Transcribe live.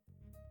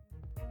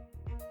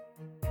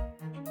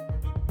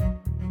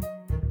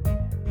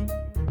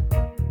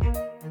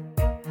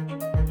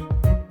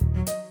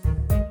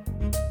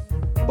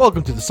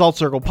Welcome to the Salt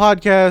Circle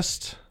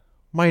Podcast.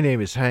 My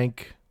name is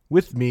Hank.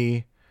 With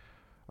me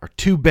are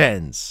two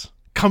Bens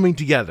coming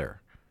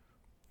together,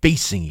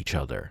 facing each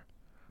other,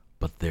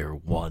 but they're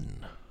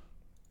one.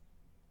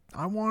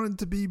 I wanted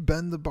to be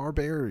Ben the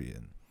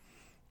Barbarian.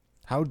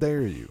 How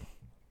dare you?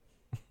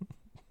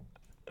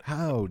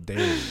 How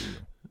dare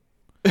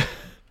you?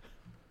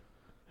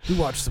 We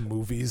watched some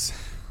movies.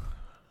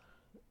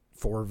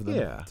 4 of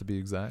them, to be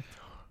exact.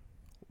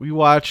 We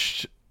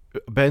watched...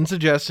 Ben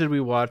suggested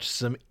we watch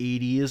some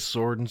 80s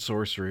sword and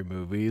sorcery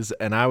movies,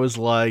 and I was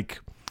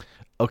like,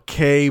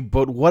 okay,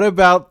 but what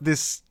about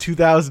this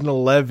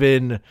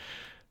 2011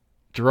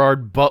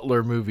 Gerard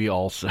Butler movie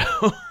also?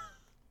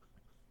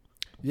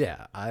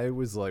 Yeah, I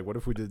was like, what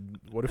if we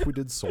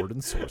did sword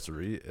and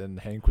sorcery? And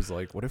Hank was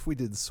like, what if we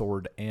did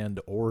sword and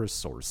or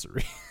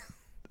sorcery?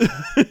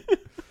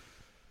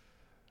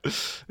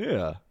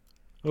 Yeah.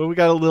 Well, we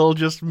got a little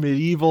just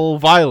medieval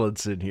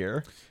violence in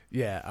here.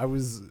 Yeah,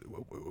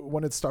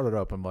 when it started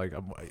up,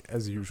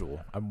 as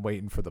usual, I'm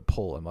waiting for the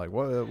pull. I'm like,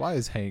 why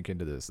is Hank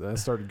into this? And I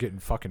started getting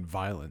fucking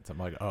violent. I'm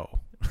like, oh,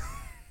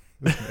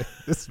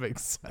 this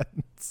makes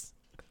sense.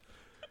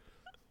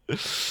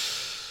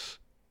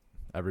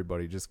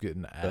 Everybody just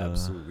getting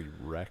absolutely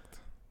wrecked.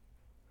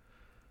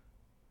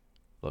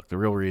 Look, the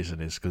real reason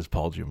is because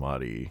Paul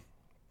Giamatti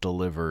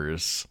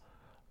delivers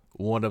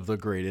one of the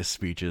greatest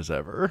speeches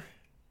ever.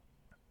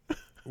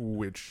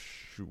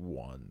 Which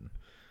one?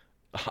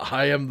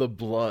 I am the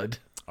blood.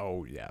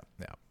 Oh, yeah.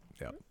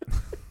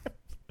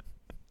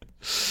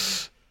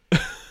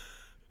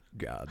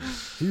 God,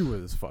 he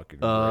was fucking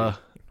great.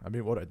 I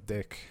mean, what a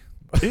dick.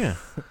 Yeah.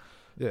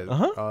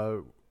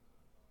 Yeah.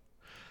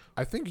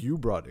 I think you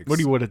brought... What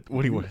do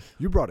you?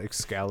 You brought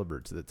Excalibur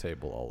to the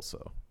table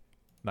also.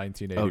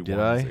 1981's Oh, did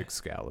I?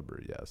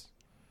 Excalibur, yes.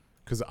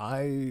 Because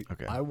I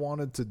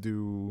wanted to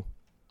do...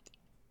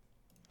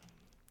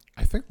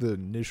 I think the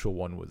initial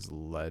one was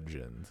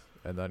Legend,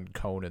 and then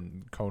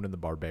Conan the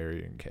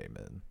Barbarian came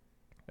in,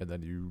 and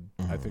then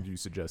I think you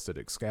suggested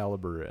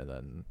Excalibur, and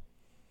then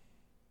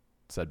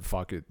said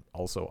fuck it,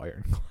 also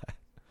Ironclad.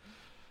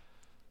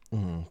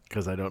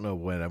 Because I don't know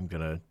when I'm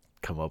gonna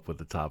come up with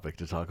a topic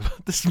to talk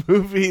about this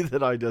movie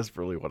that I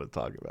desperately want to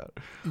talk about.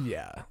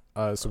 Yeah.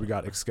 So we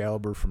got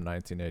Excalibur from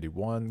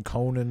 1981,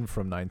 Conan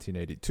from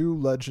 1982,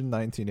 Legend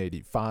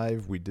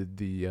 1985. We did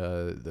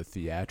the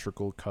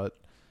theatrical cut.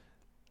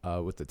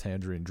 With the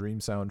Tangerine Dream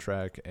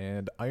soundtrack,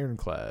 and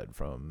Ironclad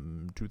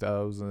from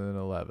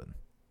 2011.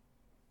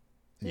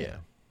 Yeah.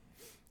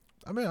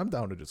 I mean, I'm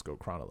down to just go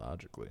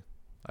chronologically,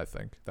 I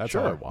think. That's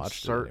Sure. how I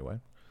watched it anyway.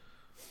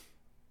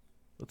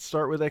 Let's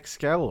start with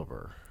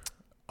Excalibur.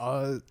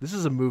 This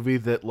is a movie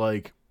that,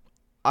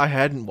 I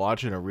hadn't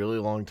watched in a really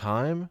long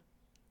time,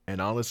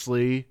 and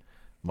honestly,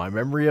 my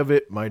memory of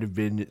it might have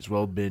been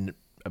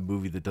a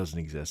movie that doesn't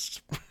exist.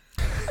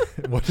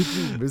 What did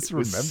you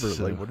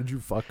misremember? What did you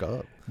fuck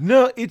up?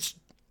 No, it's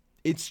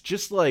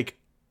just I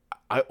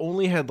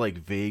only had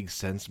vague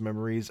sense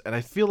memories, and I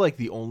feel like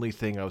the only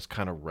thing I was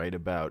kind of right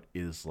about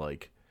is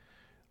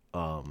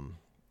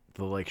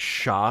the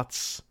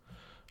shots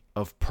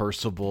of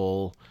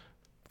Percival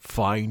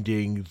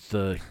finding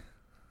the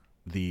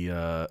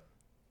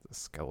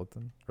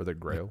skeleton or the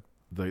Grail.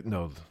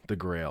 The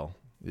Grail.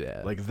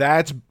 Yeah,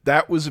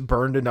 that was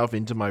burned enough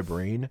into my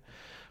brain.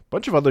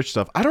 Bunch of other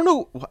stuff. I don't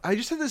know. I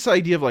just had this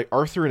idea of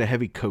Arthur in a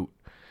heavy coat.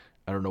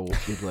 I don't know,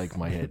 in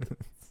my head,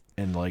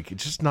 and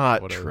it's just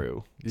not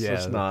true. It's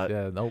just not.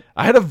 Yeah, nope.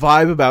 I had a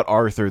vibe about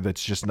Arthur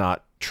that's just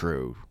not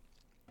true.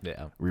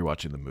 Yeah.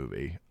 Rewatching the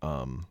movie.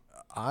 And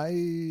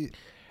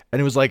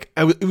it was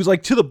it was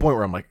to the point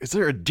where I'm like, is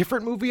there a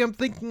different movie I'm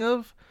thinking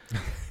of?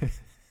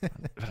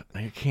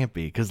 It can't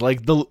be, because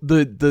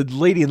the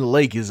Lady in the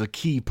Lake is a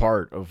key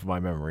part of my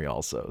memory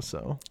also.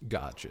 So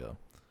gotcha.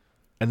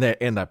 And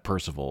that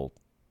Percival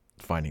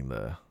finding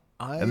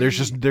and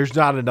there's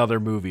not another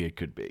movie it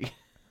could be.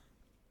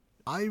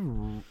 I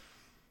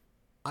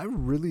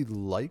really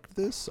liked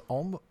this.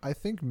 I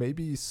think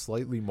maybe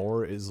slightly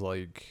more is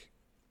a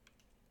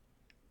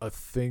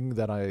thing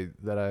that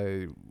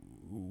I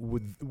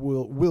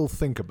will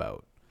think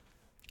about.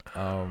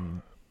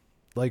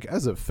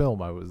 As a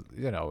film, I was,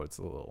 it's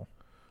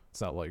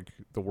not like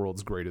the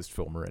world's greatest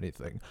film or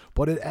anything,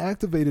 but it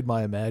activated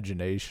my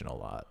imagination a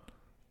lot.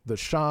 The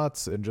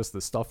shots and just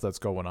the stuff that's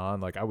going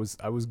on, I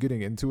was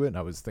getting into it, and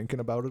I was thinking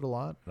about it a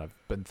lot, and I've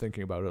been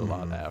thinking about it a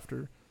lot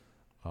after.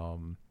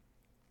 The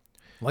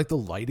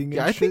lighting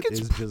and shit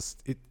is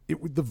just the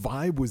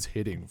vibe was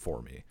hitting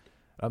for me.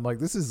 I'm like,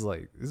 this is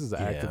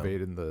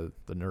activating the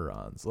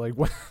neurons.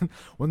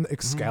 When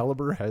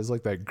Excalibur has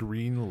that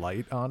green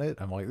light on it,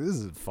 I'm like, this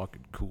is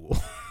fucking cool.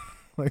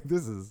 What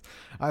this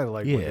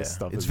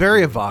stuff. It's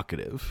very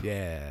evocative.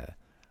 Yeah.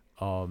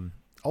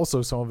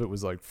 Also, some of it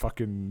was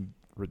fucking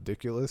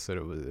ridiculous, and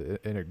it was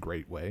in a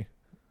great way.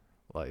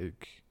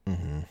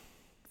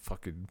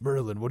 Fucking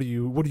Merlin, what do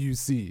you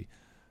see?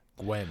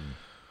 Gwen.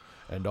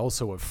 And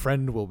also a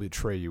friend will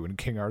betray you. And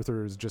King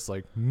Arthur is just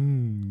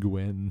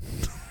Gwen.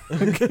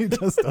 He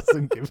just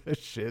doesn't give a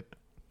shit.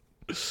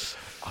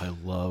 I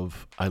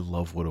love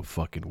what a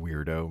fucking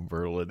weirdo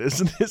Merlin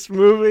is in this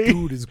movie.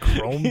 Dude, his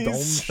chrome dome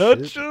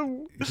such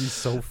shit. He's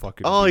so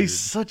fucking Oh, weird. he's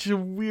such a He's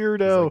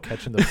weirdo. like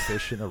catching the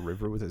fish in a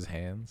river with his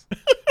hands.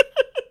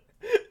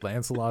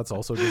 Lancelot's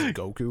also just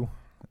Goku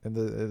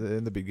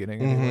in the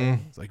beginning. Anyway.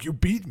 It's like, you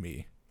beat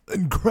me.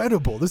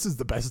 Incredible. This is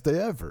the best day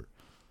ever.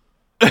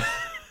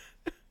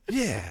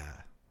 Yeah.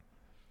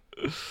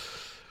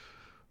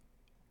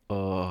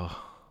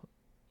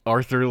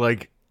 Arthur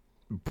like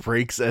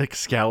breaks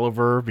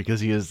Excalibur because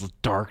he has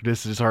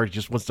darkness in his heart. He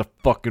just wants to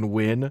fucking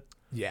win.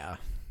 Yeah.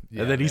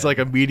 And then he's like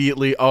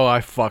immediately, oh,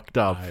 I fucked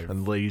up.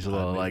 And Lady's I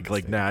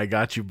like, nah, I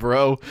got you,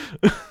 bro.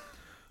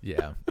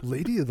 Yeah.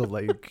 Lady of the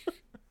Lake.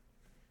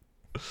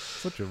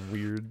 Such a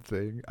weird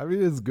thing. I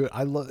mean, it's good.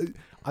 I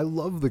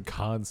love the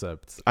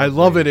concept. I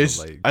love it as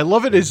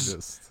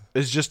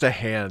it's just a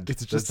hand.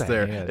 It's just that's a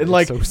there. hand. And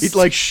like it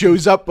like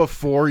shows up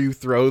before you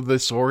throw the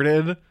sword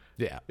in.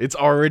 Yeah. It's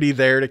already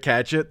there to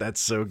catch it. That's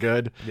so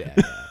good. Yeah.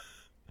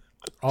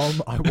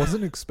 I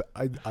wasn't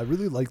I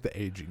really like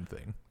the aging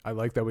thing. I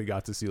like that we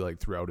got to see like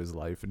throughout his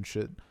life and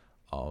shit.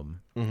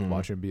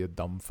 Watch him be a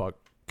dumb fuck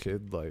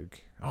kid,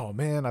 like, oh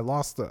man, I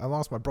lost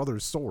my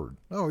brother's sword.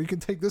 Oh, you can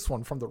take this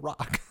one from the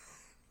rock.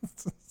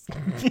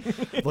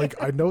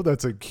 Like, I know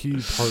that's a key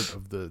part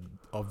of the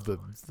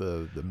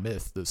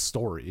myth, the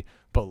story,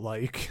 but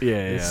like,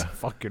 it's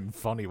fucking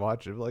funny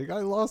watching. Like, I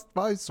lost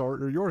my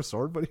sword or your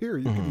sword, but here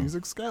you can use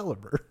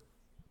Excalibur.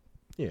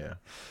 Yeah,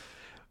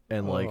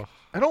 and like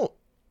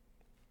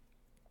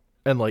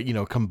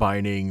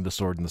combining the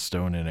sword and the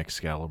stone and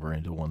Excalibur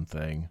into one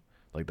thing,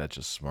 like that's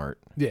just smart.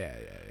 Yeah.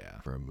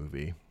 For a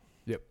movie.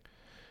 Yep.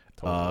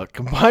 Totally.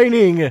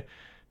 Combining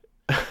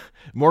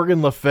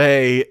Morgan Le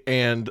Fay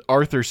and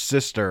Arthur's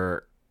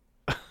sister.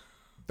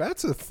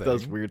 That's a thing.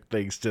 Does weird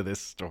things to this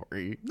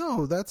story.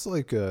 No, that's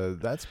like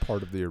that's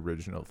part of the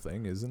original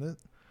thing, isn't it?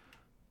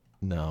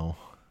 No.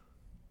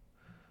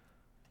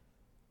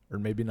 Or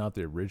maybe not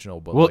the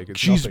original, but well, like, it's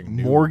she's nothing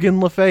new. Morgan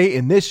Le Fay.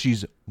 In this,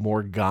 she's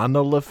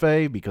Morgana Le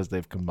Fay because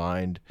they've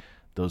combined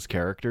those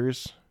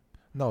characters.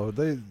 No,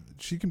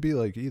 she can be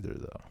like either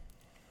though.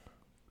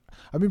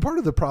 I mean, part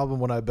of the problem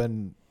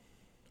when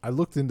I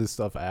looked into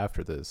stuff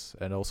after this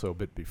and also a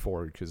bit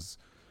before, because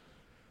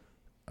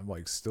I'm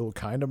like still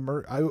kind of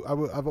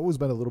I've always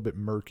been a little bit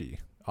murky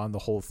on the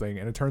whole thing,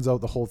 and it turns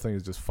out the whole thing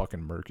is just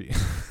fucking murky.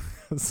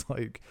 It's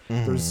like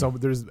there's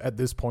at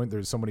this point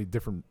there's so many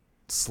different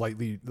slight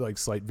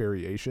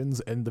variations,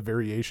 and the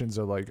variations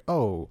are like,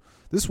 oh,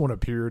 this one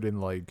appeared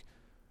in like,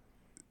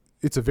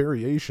 it's a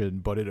variation,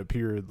 but it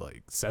appeared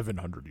like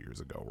 700 years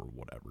ago or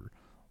whatever.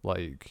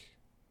 Like,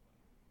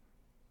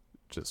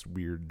 just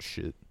weird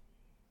shit.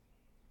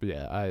 But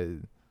yeah, I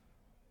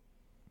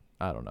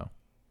don't know.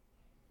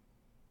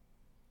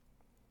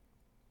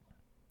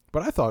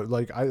 But I thought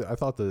I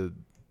thought the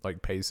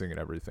like pacing and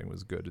everything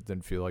was good. It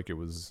didn't feel like it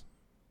was.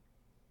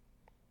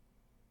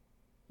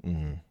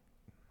 I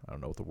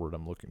don't know what the word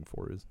I'm looking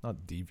for is.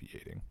 Not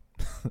deviating.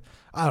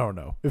 I don't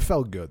know. It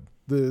felt good.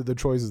 The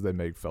choices they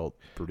make felt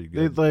pretty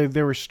good.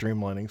 They were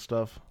streamlining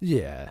stuff.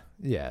 Yeah.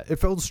 It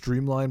felt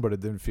streamlined, but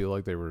it didn't feel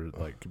like they were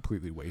like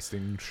completely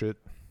wasting shit.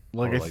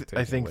 Like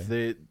I think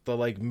the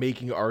like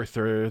making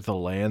Arthur the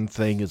land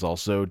thing is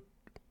also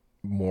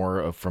more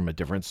of from a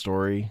different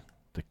story,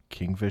 the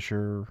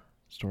Kingfisher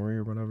story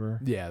or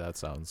whatever. Yeah, that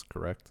sounds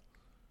correct.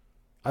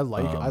 I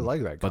like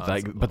that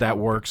concept, but that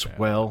works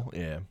well.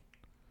 Yeah.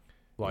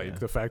 Like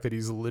the fact that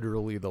he's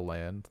literally the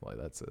land, like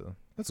that's a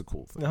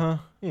cool thing.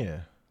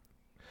 Yeah.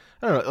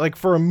 I don't know, like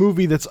for a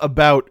movie that's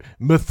about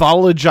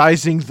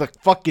mythologizing the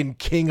fucking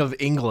King of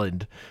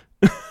England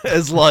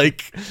as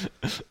like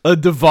a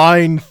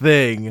divine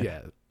thing.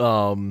 Yeah.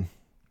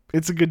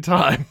 It's a good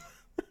time.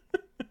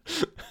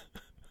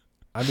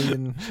 I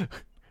mean,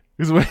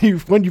 because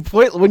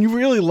when you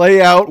really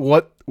lay out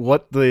what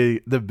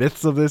the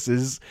myths of this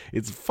is,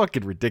 it's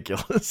fucking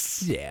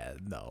ridiculous. Yeah,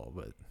 no,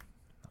 but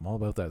I'm all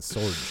about that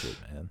sword shit,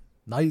 man.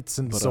 Knights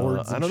and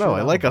swords. And I don't know.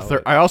 I like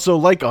I also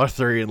like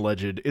Arthurian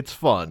legend. It's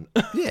fun.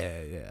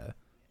 Yeah.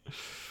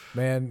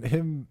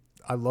 Man,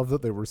 I love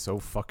that they were so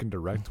fucking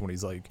direct when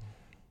he's like,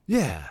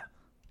 yeah,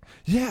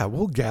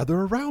 we'll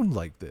gather around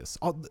like this.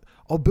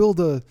 I'll build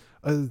a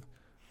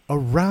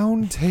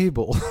round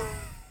table.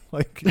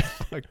 Like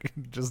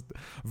just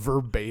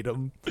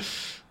verbatim.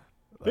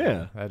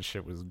 Yeah. That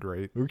shit was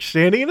great. We're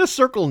standing in a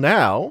circle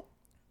now,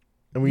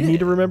 and we need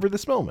to remember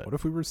this moment. What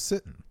if we were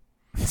sitting?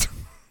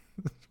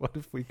 What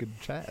if we could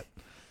chat?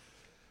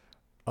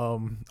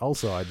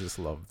 Also, I just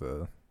love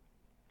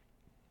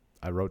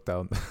I wrote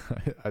down,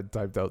 I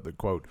typed out the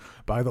quote,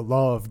 "By the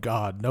law of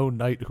God, no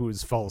knight who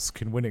is false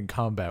can win in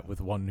combat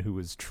with one who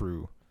is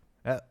true."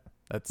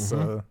 That's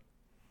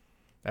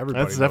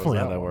everybody. That's definitely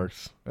how that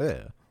works.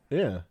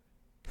 Yeah.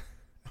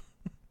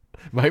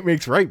 Might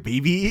makes right,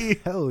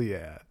 baby. Hell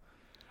yeah.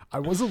 I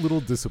was a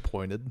little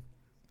disappointed.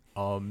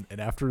 And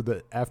after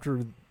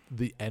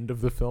the end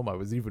of the film, I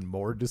was even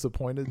more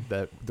disappointed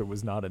that there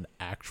was not an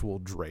actual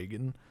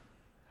dragon.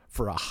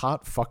 For a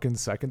hot fucking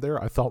second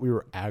there, I thought we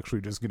were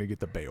actually just going to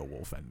get the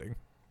Beowulf ending.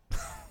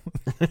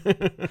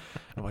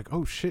 I'm like,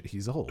 oh shit,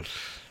 he's old.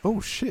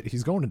 Oh shit,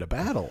 he's going into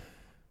battle.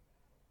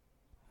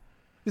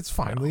 It's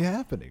finally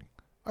happening.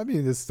 I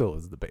mean, this still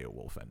is the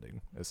Beowulf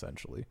ending,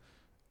 essentially.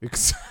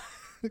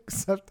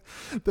 Except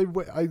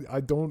I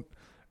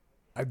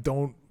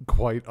don't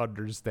quite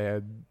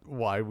understand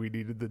why we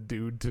needed the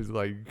dude to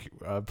like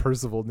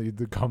Percival need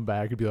to come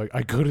back and be like,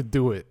 I couldn't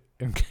do it,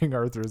 and King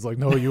Arthur is like,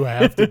 no, you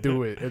have to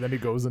do it, and then he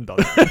goes and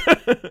does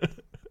it.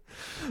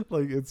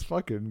 Like, it's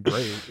fucking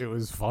great. It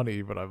was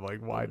funny, but I'm like,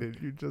 why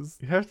did you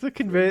just? You have to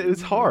convey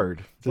it's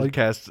hard to Like,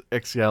 cast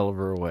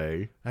Excalibur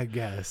away. I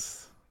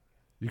guess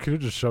you could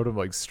have just showed him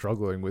like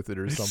struggling with it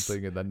or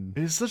something, and then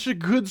It's such a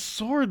good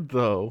sword,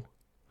 though.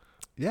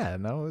 yeah,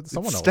 no, it's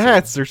someone else.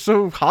 Stats are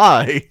so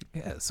high.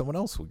 Yeah, someone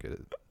else will get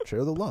it.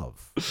 Share the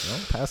love.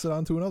 Pass it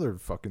on to another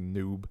fucking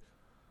noob.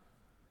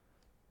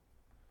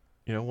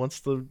 Once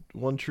the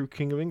one true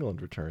King of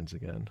England returns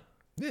again.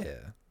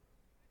 Yeah.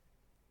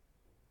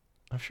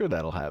 I'm sure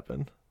that'll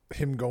happen.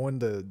 Him going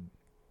to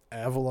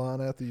Avalon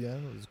at the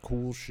end was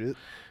cool shit.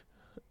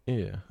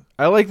 Yeah.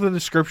 I like the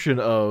description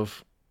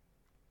of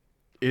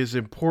it is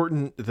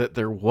important that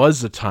there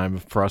was a time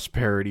of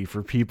prosperity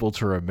for people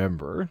to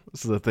remember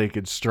so that they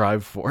could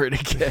strive for it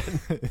again.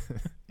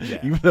 Yeah.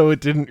 Even though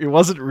it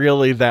wasn't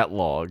really that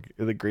long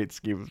in the great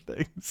scheme of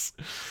things.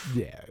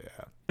 Yeah.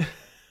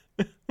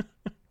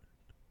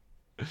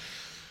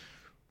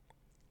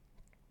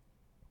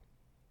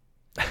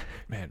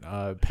 Man,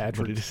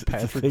 It's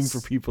a thing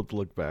for people to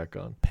look back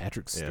on.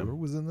 Patrick Stewart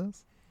was in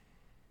this?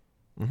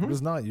 Mm-hmm. I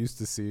was not used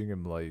to seeing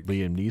him like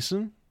Liam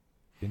Neeson?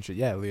 in shit.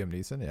 Yeah, Liam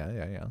Neeson.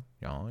 Yeah.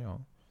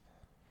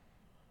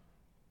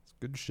 It's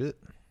good shit.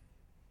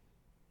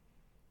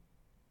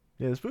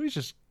 Yeah, this movie's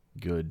just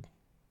good.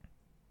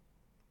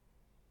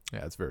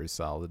 Yeah, it's very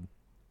solid.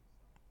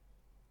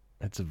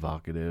 It's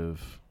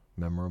evocative,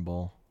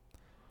 memorable.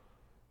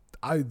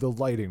 The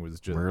lighting was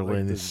just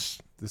Merlin like, is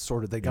the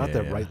sort of they got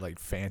that yeah. right like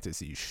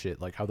fantasy shit,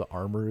 like how the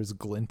armor is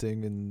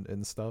glinting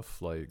and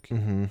stuff. Like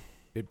mm-hmm.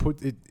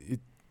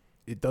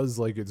 it does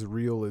like its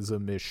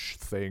realism-ish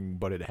thing,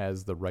 but it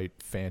has the right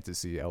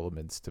fantasy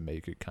elements to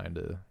make it kind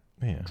of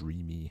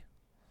dreamy.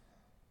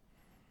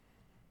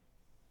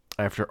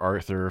 After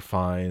Arthur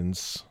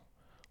finds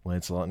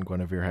Lancelot and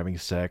Guinevere having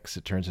sex,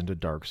 it turns into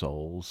Dark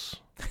Souls.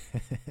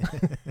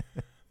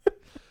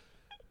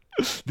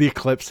 The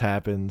eclipse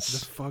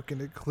happens. The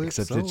fucking eclipse.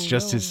 Except it's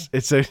just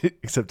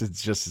except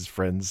it's just his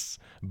friends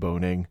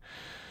boning.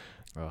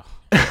 Ugh.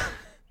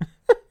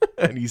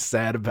 And he's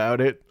sad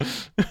about it.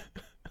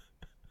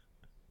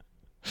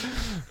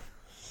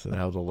 So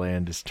now the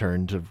land is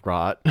turned to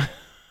rot.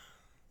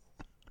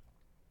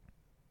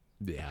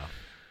 Yeah.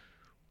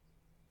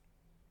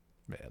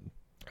 Man.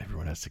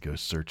 Everyone has to go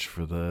search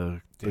for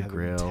the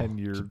Grail.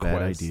 10-year It's a bad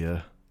quest.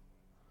 idea.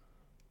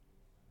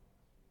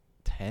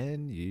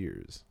 10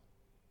 years.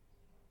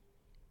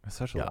 That's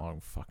such a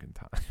long fucking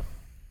time.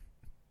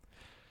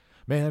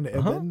 Man,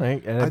 and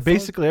then and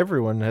basically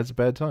everyone has a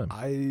bad time.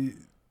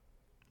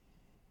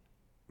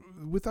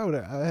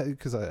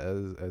 Because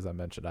as I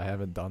mentioned, I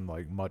haven't done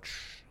like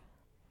much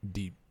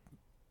deep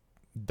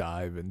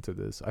dive into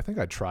this. I think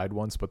I tried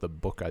once, but the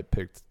book I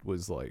picked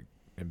was like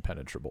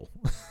impenetrable.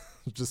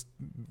 Just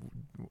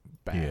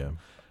bad. Yeah.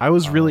 I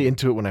was really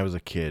into it when I was a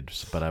kid,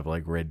 but I've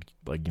like read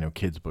like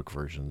kids book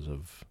versions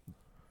of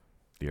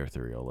the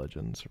Arthurian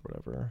legends or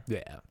whatever.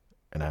 Yeah.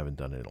 And I haven't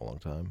done it in a long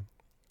time.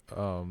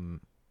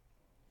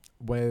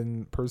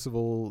 When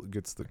Percival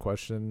gets the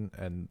question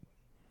and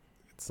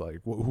it's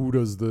like, what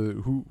is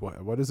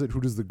it?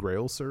 Who does the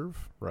Grail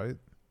serve? Right?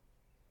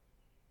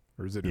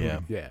 Or is it? Yeah.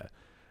 Yeah.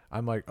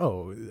 I'm like,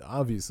 oh,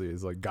 obviously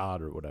it's like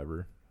God or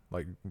whatever,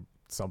 like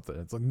something.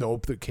 It's like,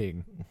 nope, the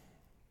king.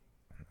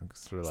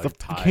 Sort of it's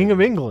the King of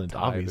England,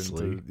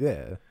 obviously.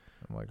 Yeah.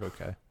 I'm like,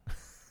 okay.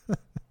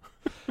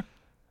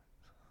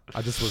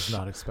 I just was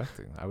not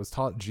expecting. I was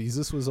taught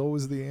Jesus was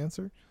always the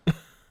answer.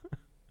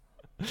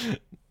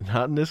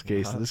 Not in this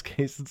case. In this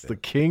case, it's the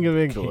King of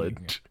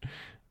England.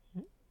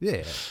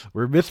 Yeah.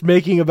 We're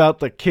myth-making about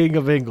the King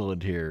of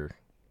England here.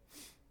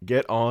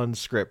 Get on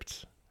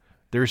script.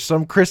 There's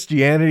some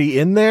Christianity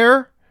in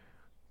there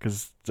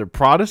because they're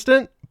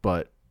Protestant,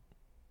 but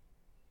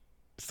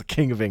it's the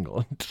King of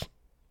England.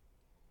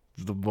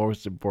 It's the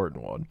most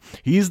important one.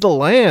 He's the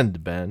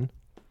land, Ben.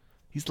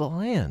 He's the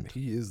land.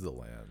 He is the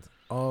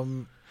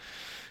land.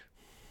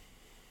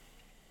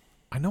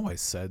 I know I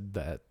said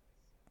that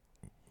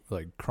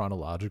like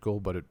chronological,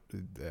 but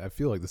I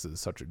feel like this is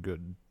such a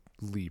good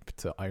leap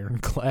to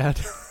Ironclad.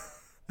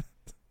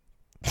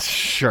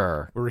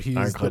 Sure. Where he's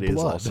Ironclad the is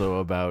blood. also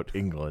about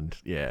England.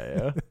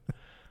 Yeah.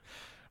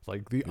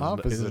 Like the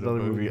opposite. It's another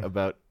movie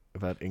about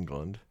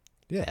England.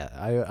 Yeah,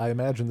 I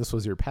imagine this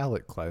was your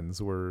palate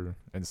cleanse, where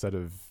instead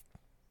of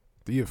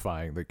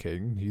deifying the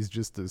king, he's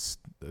just a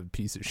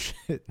piece of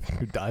shit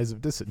who dies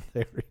of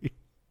dysentery.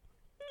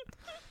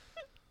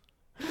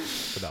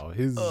 But no,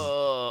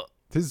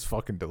 his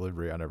fucking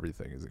delivery on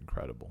everything is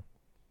incredible.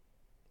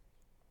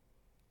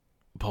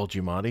 Paul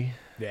Giamatti?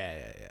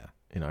 Yeah.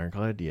 In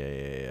Ironclad?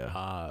 Yeah.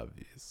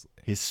 Obviously.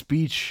 His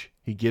speech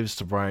he gives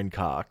to Brian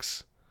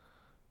Cox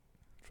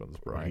one's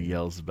Where Brian? he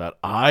yells about,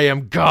 "I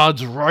am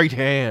God's right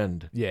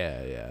hand.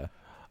 Yeah.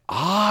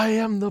 I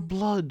am the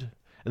blood."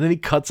 And then he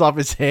cuts off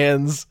his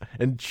hands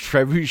and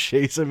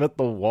trebuchets him at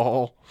the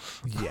wall.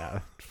 Yeah.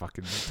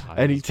 Fucking.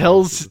 And he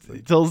tells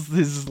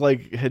his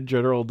like head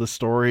general the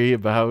story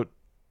about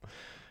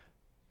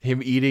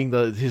him eating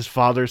his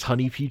father's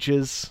honey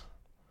peaches.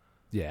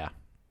 Yeah.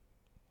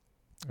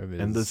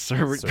 And the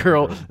servant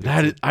girl,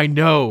 I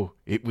know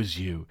it was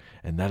you,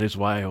 and that is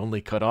why I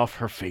only cut off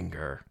her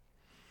finger.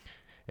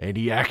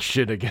 Any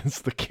action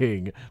against the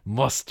king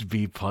must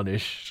be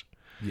punished.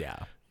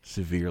 Yeah.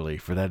 Severely,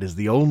 for that is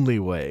the only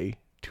way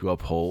to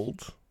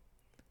uphold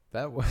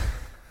That was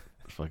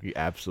fucking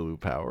absolute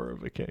power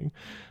of a king.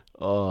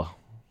 Oh,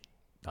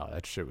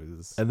 that shit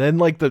was. and then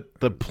like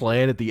the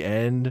plan at the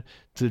end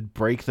to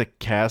break the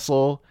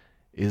castle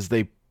is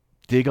they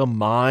dig a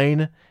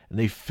mine and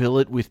they fill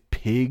it with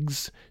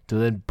pigs to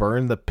then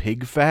burn the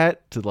pig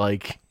fat to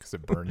like Because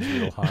it burns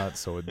real hot,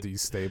 so it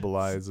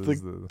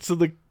destabilizes so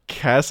the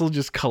castle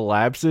just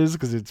collapses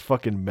because it's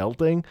fucking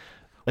melting.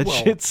 That Well,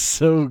 shit's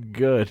so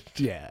good.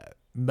 Yeah,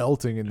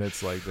 melting, and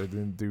it's like they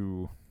didn't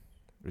do.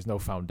 There's no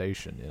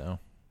foundation, you know.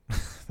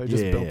 They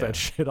just built that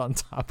shit on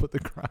top of the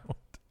ground.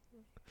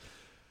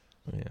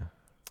 Yeah.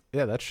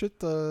 Yeah, that shit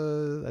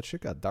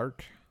got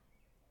dark.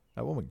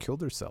 That woman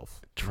killed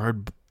herself.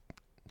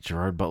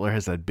 Gerard Butler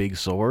has that big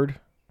sword.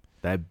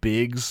 That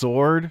big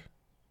sword.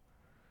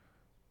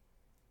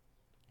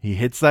 He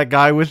hits that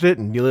guy with it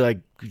and nearly like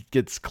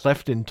gets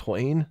cleft in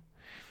twain.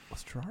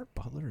 Was Gerard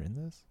Butler in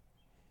this?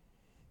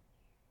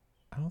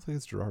 I don't think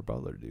it's Gerard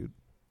Butler, dude.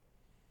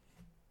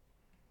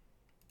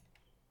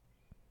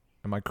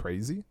 Am I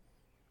crazy?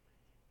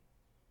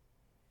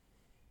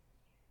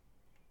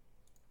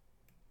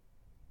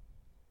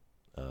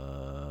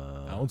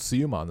 I don't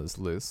see him on this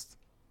list.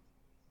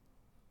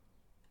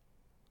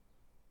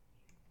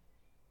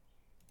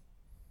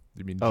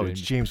 You mean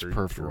it's James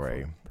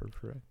Purefoy?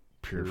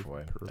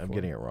 Purefoy. I'm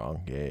getting it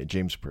wrong. Yeah,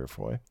 James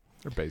Purefoy.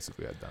 They're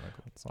basically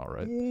identical. It's all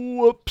right.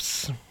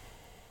 Whoops.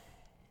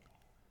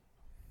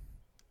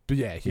 But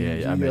yeah,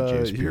 I meant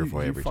James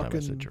Purefoy every time I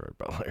said Gerard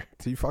Butler.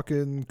 He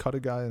fucking cut a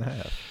guy in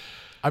half.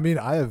 I mean,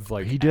 I have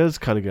like he does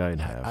cut a guy in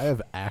half. I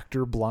have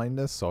actor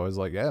blindness, so I was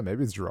like, yeah,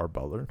 maybe it's Gerard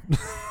Butler.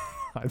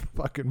 I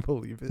fucking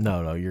believe it.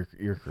 No,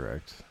 you're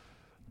correct.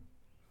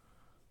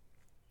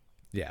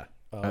 Yeah.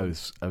 I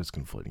was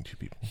conflating two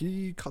people.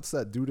 He cuts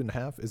that dude in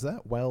half. Is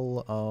that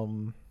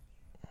who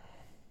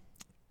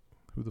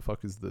the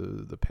fuck is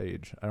the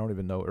page? I don't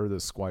even know, or the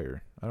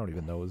squire. I don't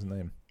even know his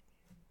name.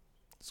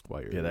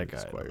 Squire. Yeah, that guy.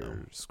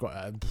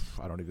 Squire.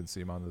 I don't even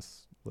see him on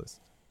this list.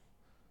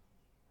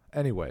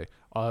 Anyway,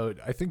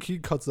 I think he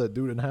cuts that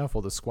dude in half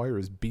while the squire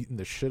is beating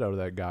the shit out of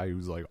that guy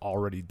who's like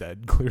already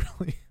dead,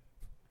 clearly.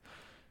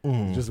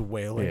 Just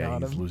wailing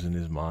on him. He's losing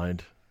his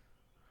mind.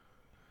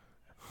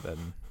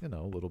 Then,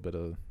 a little bit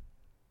of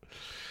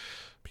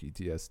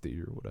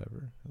PTSD or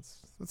whatever.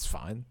 That's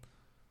fine.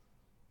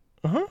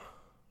 Uh-huh.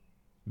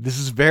 This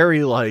is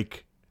very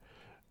like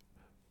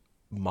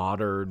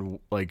modern,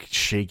 like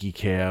shaky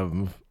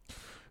cam.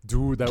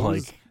 Dude, that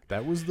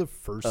was the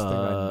first thing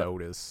I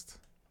noticed.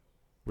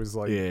 Was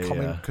like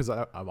coming because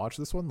I watched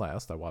this one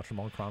last. I watched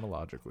them all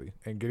chronologically,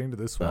 and getting to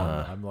this one,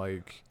 I'm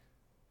like,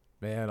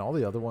 man, all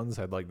the other ones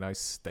had like nice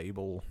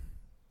stable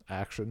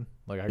action.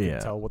 Like I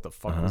could tell what the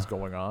fuck was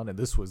going on, and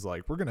this was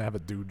like, we're gonna have a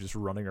dude just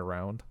running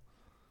around.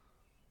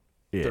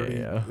 30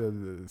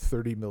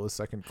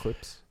 millisecond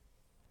clips.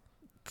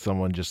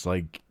 Someone just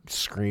like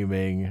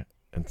screaming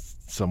and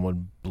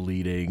someone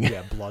bleeding.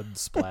 Yeah, blood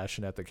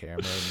splashing at the camera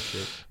and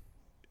shit.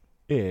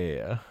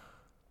 Yeah.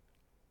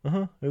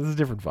 It was a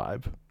different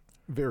vibe.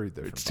 Very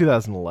different. It's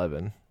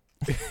 2011.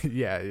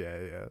 Yeah.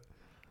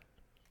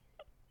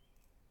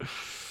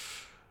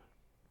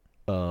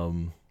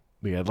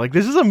 Yeah, like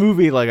this is a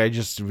movie like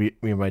me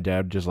and my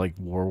dad just like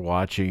were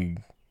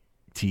watching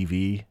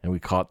TV and we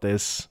caught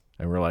this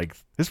and we're like,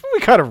 this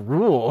movie kind of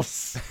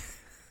rules.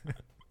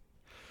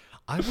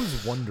 I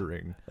was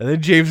wondering. And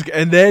then James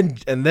and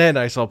then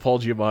I saw Paul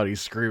Giamatti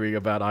screaming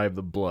about "I am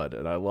the blood"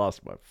 and I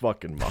lost my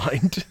fucking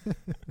mind.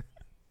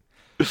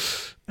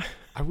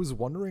 I was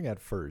wondering at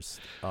first.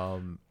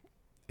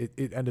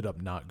 It ended up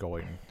not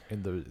going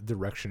in the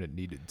direction it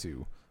needed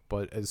to,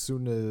 but as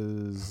soon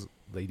as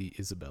Lady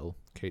Isabel,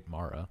 Kate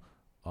Mara,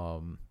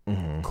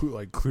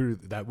 clear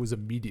that was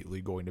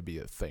immediately going to be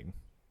a thing,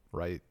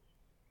 right?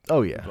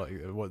 Oh yeah, like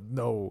it was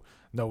no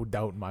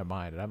doubt in my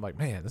mind, and I'm like,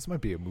 man, this might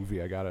be a movie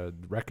I gotta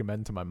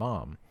recommend to my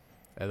mom.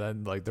 And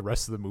then like the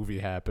rest of the movie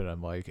happened,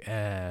 I'm like,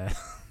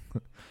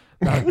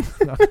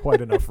 not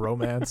quite enough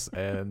romance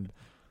and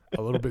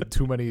a little bit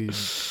too many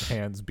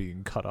hands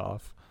being cut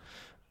off.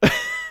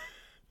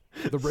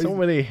 So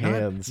many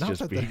hands not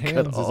just that being the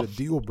hands cut off. is a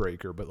deal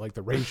breaker, but like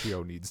the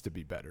ratio needs to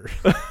be better.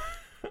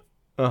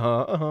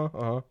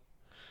 Yeah.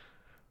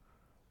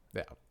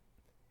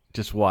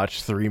 Just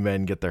watch 3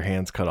 men get their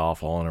hands cut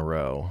off all in a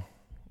row.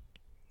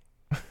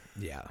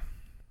 Yeah.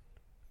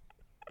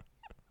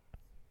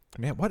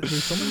 Man, what?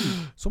 There's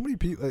so many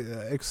people.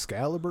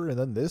 Excalibur, and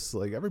then this.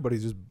 Like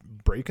everybody's just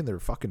breaking their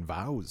fucking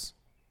vows.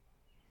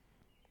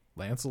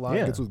 Lancelot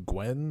Yeah. gets with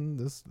Gwen.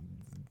 This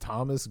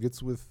Thomas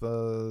gets with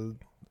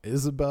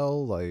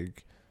Isabel.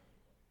 Like,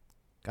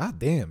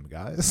 goddamn,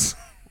 guys.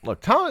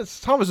 Look,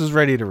 Thomas is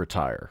ready to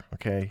retire.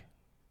 Okay.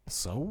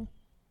 So,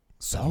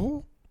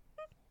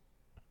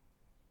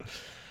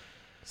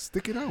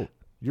 stick it out.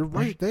 You're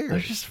right there.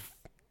 There's just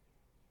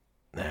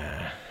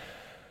nah.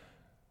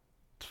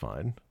 It's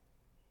fine.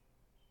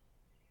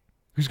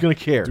 Who's gonna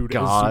care? Dude,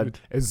 God.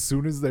 As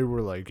soon as they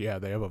were like, yeah,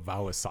 they have a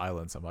vow of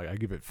silence, I'm like, I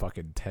give it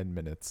fucking 10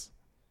 minutes.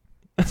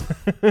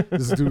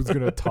 This dude's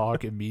gonna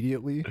talk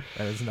immediately,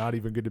 and it's not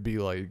even gonna be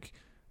like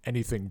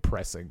anything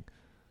pressing.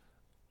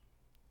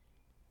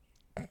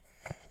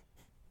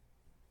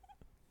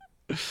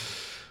 I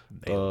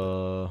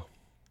don't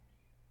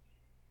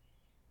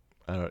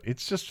know.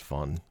 It's just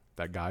fun.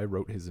 That guy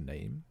wrote his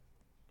name.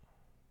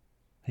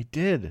 He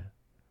did.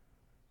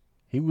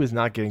 He was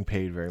not getting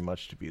paid very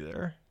much to be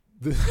there.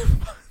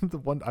 The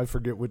one I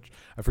forget what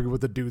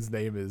the dude's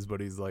name is,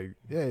 but he's like,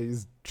 yeah,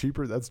 he's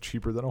cheaper. That's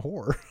cheaper than a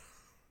whore.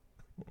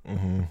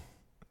 Mm-hmm.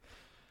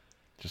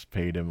 Just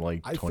paid him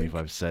like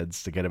 25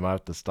 cents to get him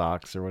out the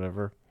stocks or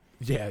whatever.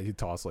 Yeah, he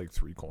tossed like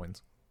 3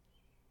 coins.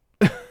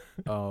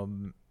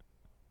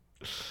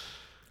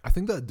 I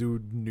think that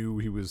dude knew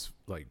he was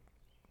like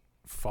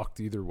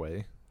fucked either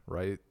way,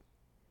 right?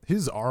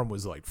 His arm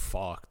was like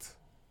fucked.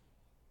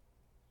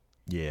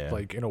 Yeah.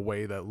 Like in a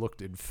way that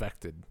looked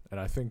infected. And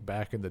I think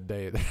back in the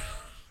day,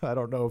 I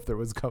don't know if there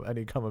was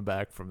any coming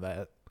back from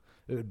that.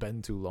 It had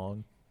been too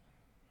long.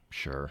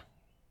 Sure.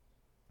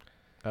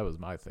 That was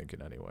my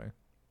thinking anyway.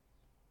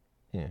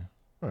 Yeah.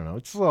 I don't know.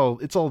 It's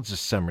all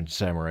just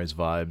Samurai's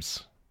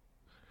vibes.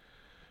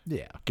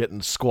 Yeah. Getting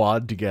the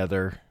squad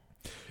together.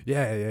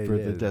 Yeah. For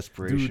the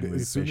desperation Dude,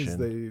 as soon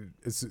mission.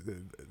 as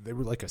they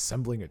were like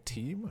assembling a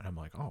team, and I'm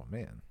like, oh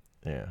man.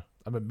 Yeah.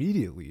 I'm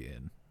immediately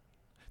in.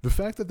 The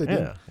fact that they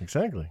didn't. Yeah,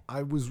 exactly.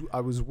 I was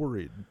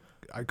worried.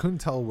 I couldn't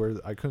tell where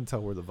the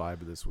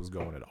vibe of this was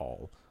going at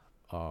all.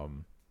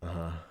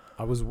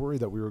 I was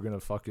worried that we were gonna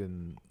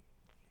fucking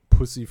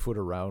pussyfoot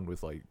around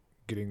with like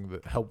getting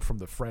the help from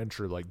the French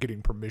or like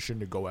getting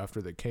permission to go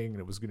after the king, and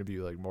it was gonna be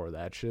like more of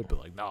that shit. But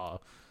like, nah,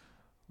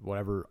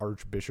 whatever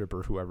archbishop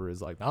or whoever is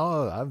like,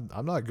 nah,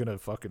 I'm not gonna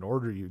fucking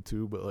order you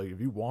to, but like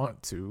if you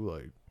want to,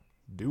 like,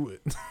 do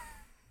it.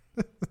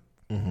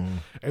 Mm-hmm.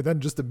 And then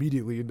just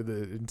immediately into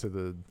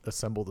the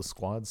assemble the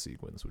squad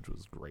sequence, which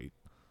was great.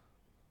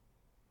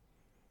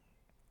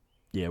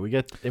 Yeah, we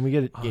get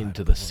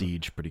into the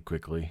siege pretty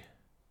quickly.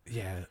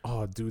 Yeah.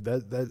 Oh, dude,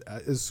 that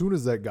as soon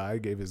as that guy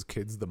gave his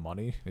kids the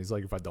money, he's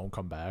like, if I don't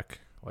come back,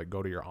 like,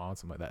 go to your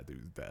aunts. I'm like, that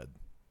dude's dead.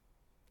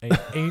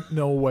 Ain't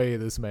no way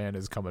this man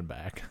is coming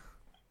back.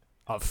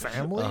 A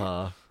family?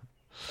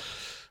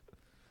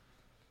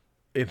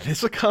 In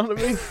this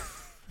economy?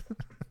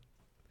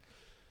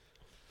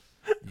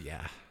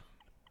 Yeah.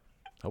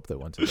 Hope they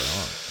went to their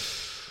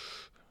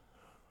aunt.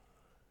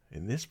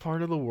 In this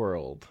part of the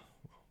world,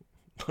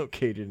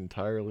 located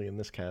entirely in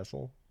this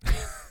castle?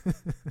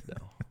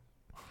 No.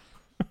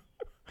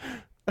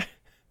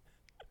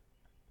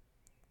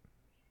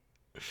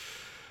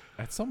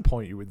 At some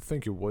point, you would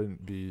think it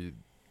wouldn't be.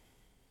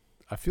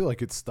 I feel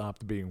like it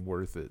stopped being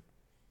worth it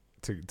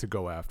to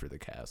go after the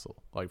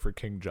castle, like for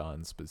King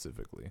John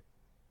specifically.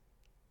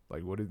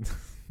 Like, what did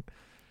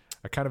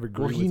I kind of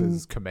agree with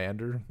his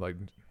commander? Like,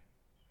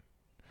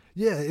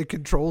 yeah, it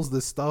controls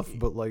this stuff,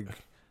 but like,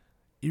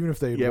 even if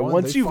they won,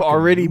 once you've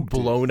already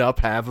blown up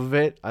half of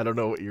it, I don't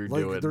know what you're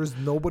doing. There's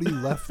nobody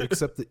left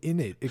except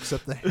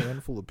the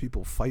handful of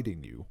people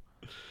fighting you.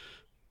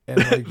 And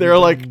like, there are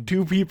like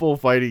 2 people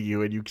fighting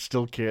you, and you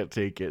still can't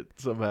take it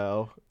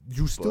somehow.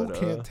 You still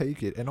can't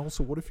take it. And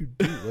also, what if you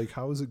do? Like,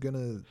 how is it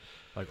gonna?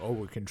 Like,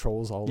 oh, it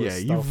controls all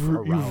this stuff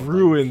around. You've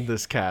ruined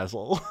this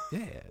castle.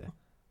 Yeah,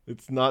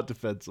 it's not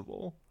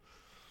defensible.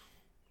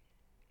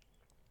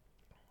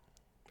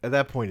 At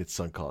that point, it's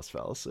sunk cost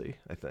fallacy,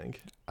 I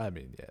think. I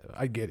mean, yeah,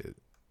 I get it.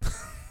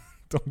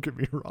 Don't get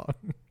me wrong.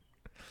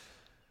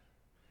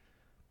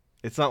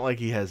 It's not like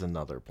he has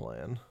another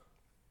plan.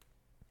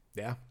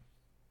 Yeah.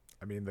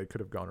 I mean, they could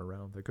have gone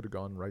around. They could have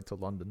gone right to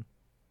London.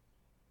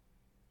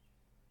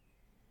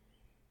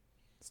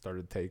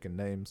 Started taking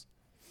names.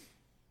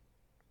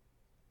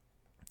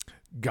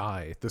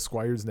 Guy. The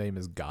squire's name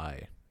is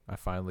Guy. I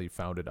finally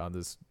found it on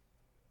this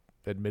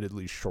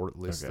admittedly short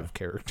list of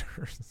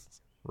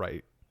characters.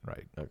 Right.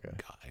 Okay.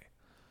 Guy.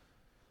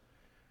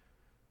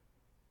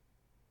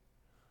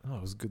 Oh,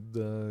 it was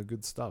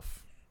good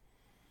stuff.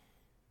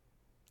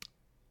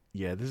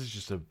 Yeah, this is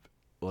just a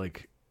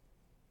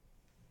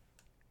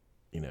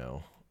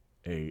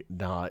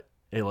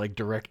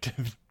direct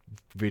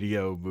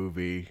video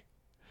movie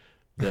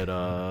that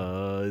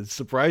is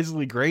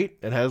surprisingly great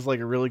and has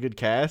like a really good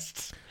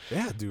cast.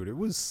 Yeah, dude, it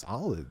was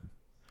solid.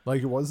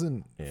 Like, it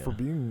wasn't for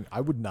being. I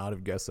would not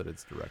have guessed that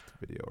it's direct to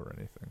video or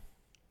anything.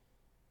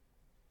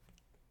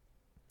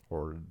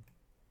 Or,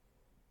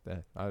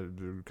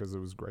 because it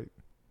was great.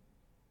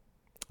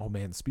 Oh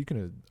man,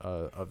 speaking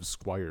of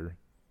Squire,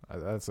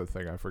 that's the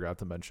thing I forgot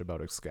to mention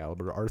about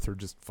Excalibur. Arthur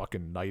just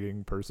fucking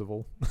knighting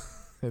Percival,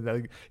 and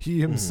like he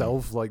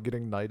himself like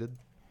getting knighted.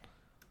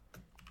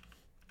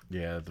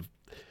 Yeah,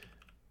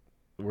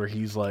 where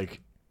he's like,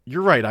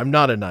 "You're right. I'm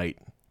not a knight.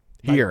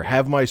 Here,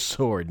 have my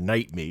sword.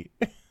 Knight me."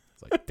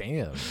 It's like,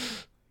 damn,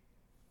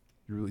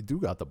 you really do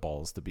got the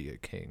balls to be a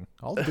king.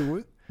 I'll do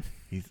it.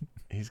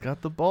 He's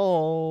got the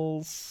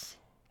balls.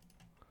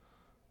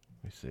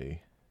 Let me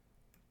see.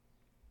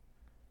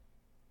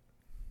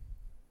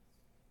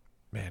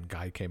 Man,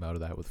 guy came out of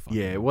that with fun.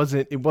 Yeah, it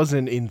wasn't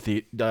in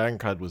the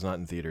Ironclad was not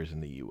in theaters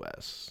in the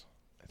U.S.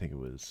 I think it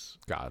was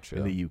Gotcha.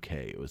 in the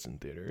U.K. It was in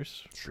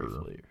theaters, Sure.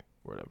 briefly,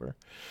 or whatever.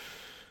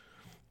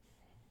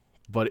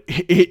 But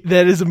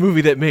that is a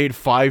movie that made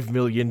 $5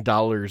 million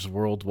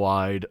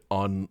worldwide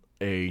on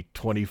a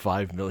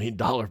 $25 million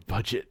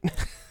budget.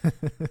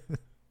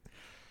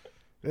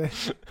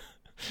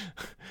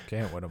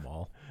 Can't win them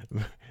all.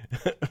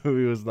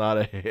 Movie was not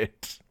a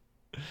hit.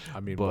 I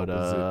mean, But what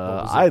was it?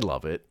 I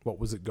love it. What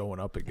was it going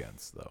up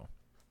against, though?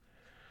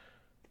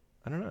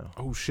 I don't know.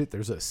 Oh shit!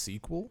 There's a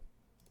sequel.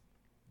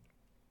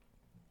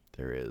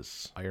 There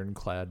is.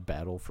 Ironclad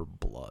Battle for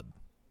Blood.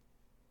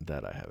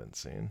 That I haven't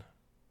seen.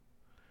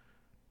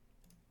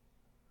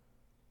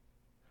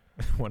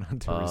 Went on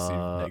to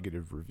receive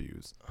negative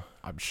reviews.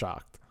 I'm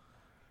shocked.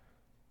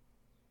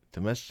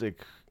 Domestic.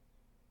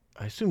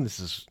 I assume this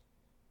is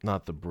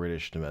not the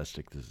British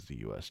domestic. This is the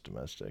U.S.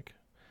 domestic.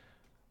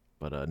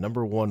 But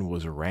number one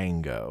was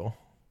Rango.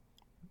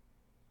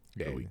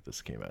 Yeah. The week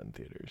this came out in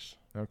theaters.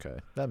 Okay,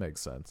 that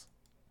makes sense.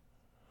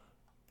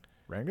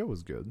 Rango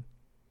was good.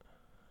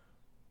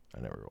 I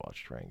never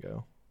watched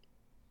Rango.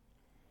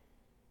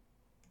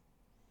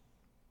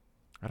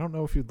 I don't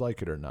know if you'd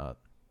like it or not.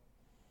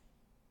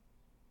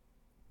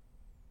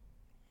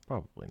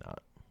 Probably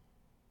not.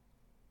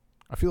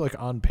 I feel like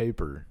on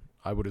paper,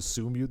 I would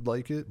assume you'd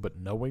like it, but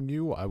knowing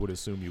you, I would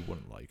assume you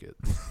wouldn't like it.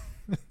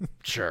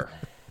 Sure.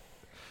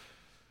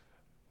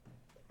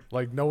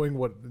 Like knowing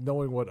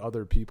what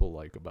other people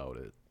like about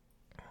it.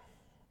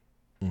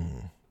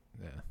 Mm.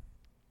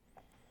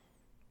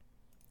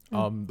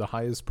 Yeah. The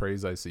highest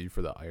praise I see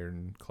for the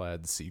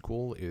Ironclad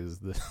sequel is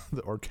the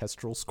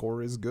orchestral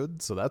score is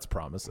good, so that's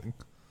promising.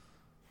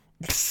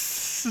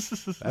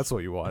 That's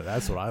what you want.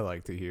 That's what I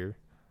like to hear.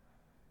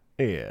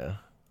 Yeah.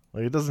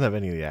 Like, it doesn't have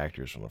any of the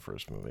actors from the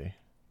first movie.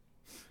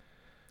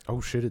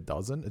 Oh shit, it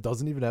doesn't? It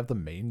doesn't even have the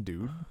main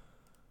dude?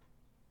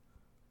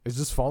 It's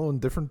just following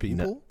different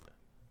people? No.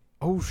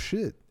 Oh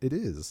shit, it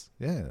is.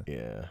 Yeah.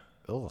 Yeah.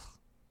 Ugh.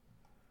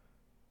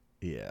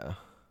 Yeah.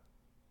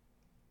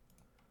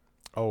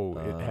 Oh,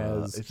 it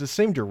has... It's the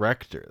same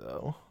director,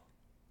 though.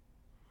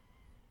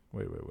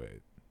 Wait.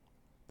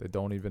 They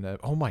don't even have...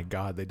 Oh my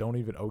god, they don't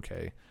even...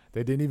 Okay.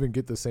 They didn't even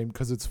get the same...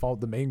 Because it's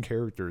the main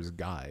character is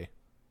Guy,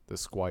 the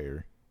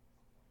squire.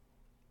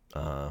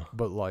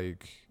 But,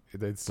 like,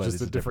 it's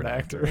just a different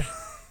actor.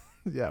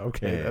 Yeah,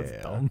 okay, Yeah, that's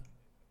yeah. dumb.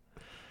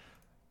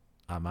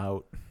 I'm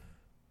out.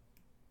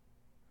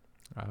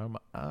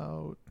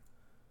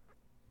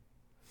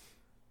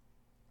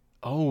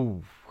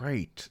 Oh,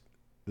 right.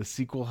 The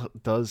sequel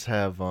does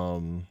have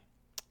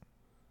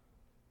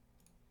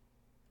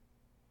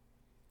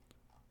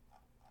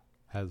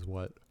Has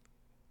what?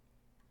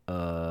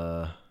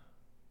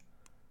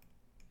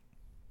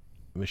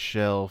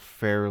 Michelle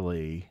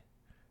Fairley,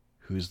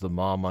 who's the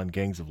mom on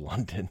Gangs of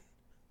London.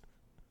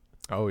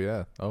 Oh,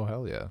 yeah. Oh,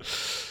 hell yeah.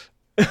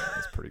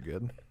 That's pretty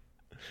good.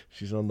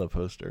 She's on the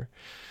poster.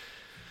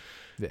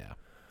 Yeah.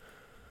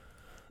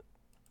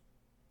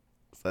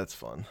 That's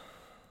fun.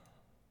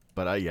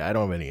 But I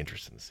don't have any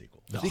interest in the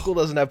sequel. The sequel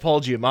doesn't have Paul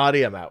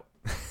Giamatti. I'm out.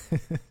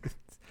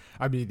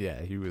 I mean,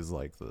 yeah, he was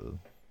the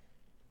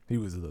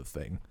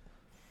thing.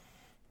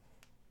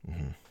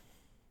 Mm-hmm.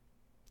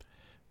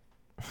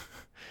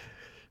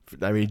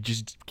 I mean,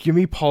 just give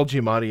me Paul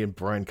Giamatti and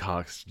Brian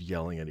Cox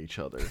yelling at each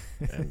other,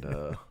 and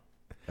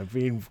I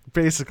mean,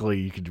 basically,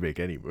 you could make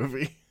any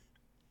movie.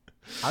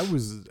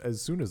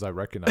 As soon as I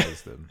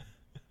recognized him,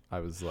 I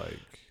was like,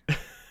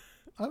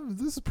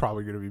 this is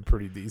probably going to be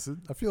pretty decent.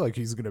 I feel like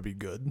he's going to be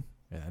good.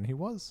 And he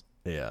was.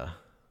 Yeah.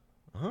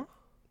 Uh-huh.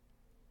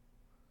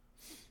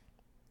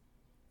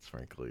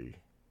 Frankly,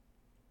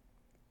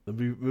 the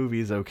movie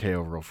is okay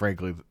overall.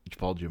 Frankly,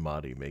 Paul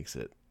Giamatti makes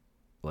it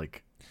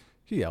like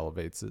he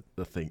elevates it.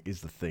 The thing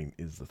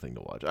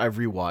to watch. I've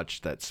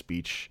rewatched that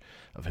speech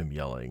of him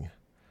yelling.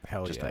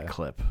 Hell just yeah. that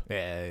clip.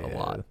 Yeah. A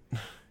lot.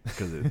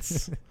 Because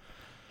it's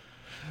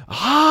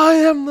I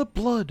am the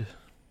blood.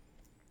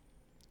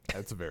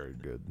 That's very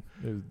good.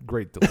 It was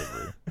great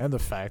delivery. And the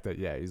fact that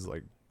he's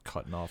like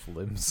cutting off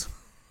limbs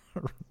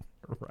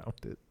around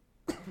it.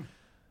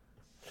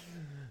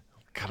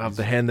 Cut off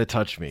the hand that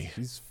touched me.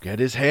 Get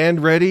his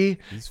hand ready.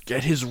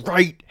 Get his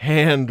right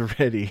hand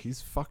ready.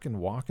 He's fucking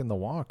walking the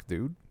walk,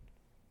 dude.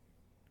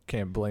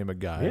 Can't blame a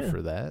guy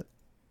for that.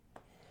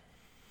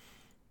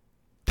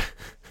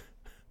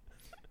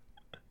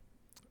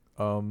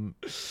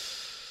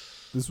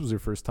 This was your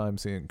first time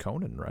seeing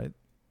Conan, right?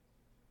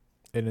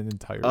 In its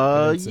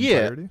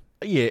entirety?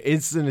 Yeah,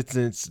 it's in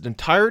its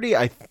entirety,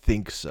 I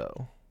think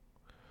so.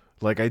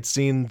 Like, I'd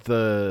seen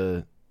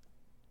the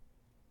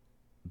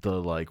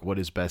like what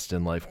is best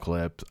in life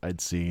clip. I'd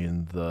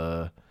seen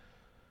the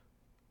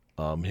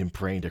Him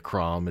praying to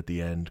Crom at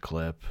the end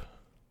clip.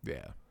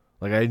 Yeah.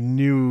 Like, I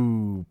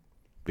knew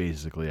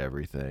basically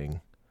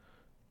everything.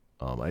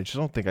 I just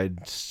don't think I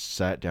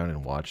sat down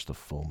and watched the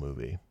full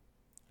movie.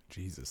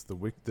 Jesus, the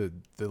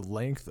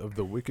length of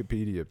the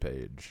Wikipedia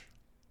page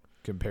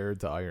compared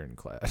to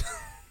Ironclad.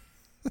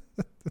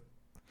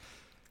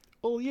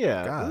 Well,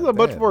 yeah, God this is a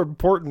much damn. more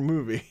important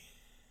movie.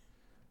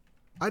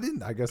 I didn't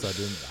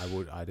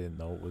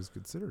know it was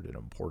considered an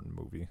important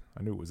movie.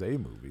 I knew it was a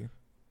movie.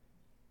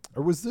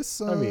 Or was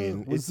this I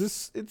mean,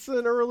 it's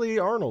an early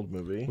Arnold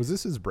movie. Was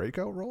this his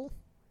breakout role?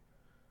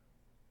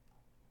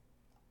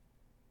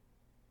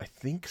 I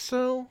think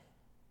so.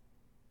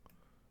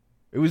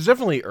 It was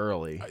definitely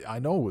early. I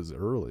know it was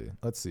early.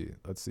 Let's see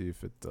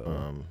if it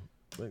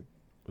Like,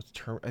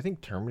 I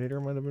think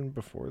Terminator might have been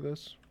before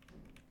this.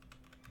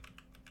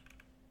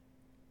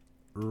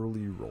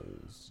 early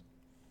roles.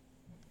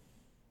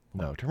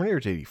 No,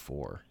 Terminator's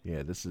 84.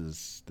 Yeah, this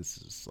is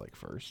like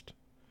first.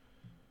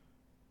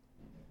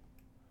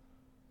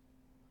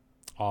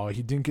 Oh,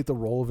 he didn't get the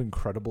role of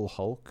Incredible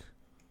Hulk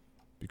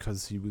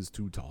because he was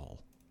too tall.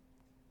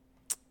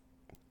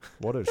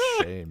 What a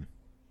shame.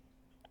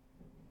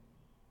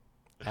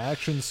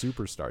 Action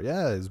superstar.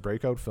 Yeah, his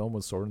breakout film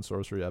was Sword and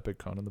Sorcery epic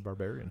Conan the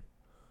Barbarian.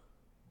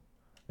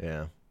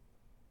 Yeah.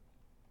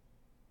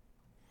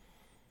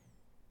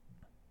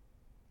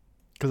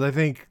 Because I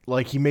think,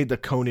 like, he made the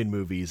Conan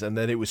movies, and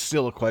then it was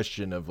still a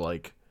question of,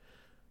 like,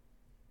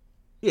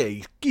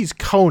 yeah, he's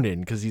Conan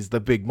because he's the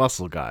big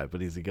muscle guy,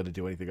 but is he going to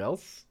do anything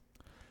else?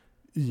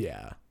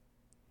 Yeah.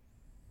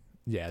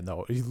 Yeah,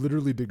 no, he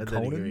literally did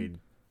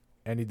Conan,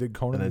 and he did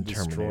Conan and the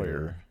then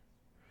Destroyer.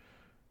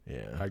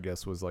 Yeah. I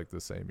guess was like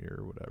the same year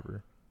or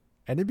whatever.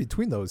 And in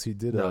between those, he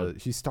did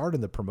he starred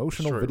in the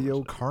promotional Destroyer video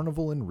was like-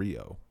 Carnival in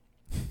Rio.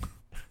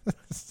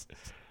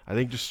 I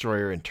think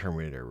Destroyer and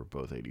Terminator were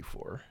both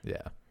 84.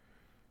 Yeah.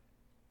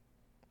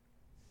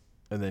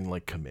 And then,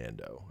 like,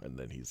 Commando, and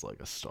then he's, like,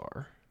 a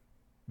star.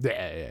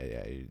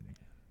 Yeah.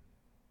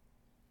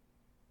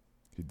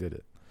 He did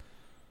it.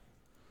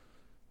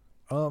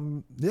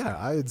 Yeah,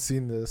 I had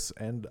seen this,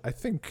 and I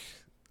think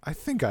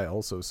I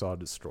also saw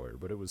Destroyer,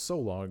 but it was so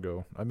long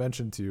ago. I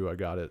mentioned to you I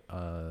got it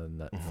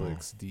on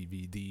Netflix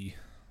DVD.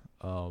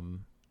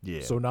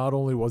 Yeah. So not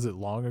only was it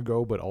long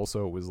ago, but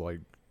also it was like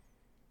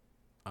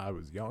I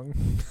was young.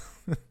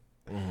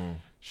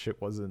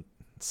 Shit wasn't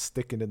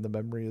sticking in the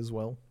memory as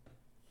well.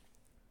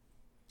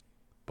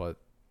 But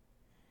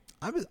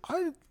I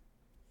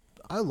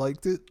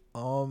liked it.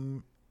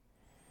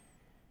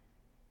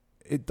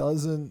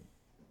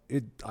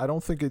 I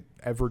don't think it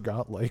ever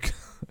got like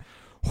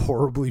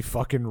horribly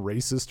fucking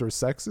racist or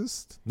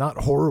sexist. Not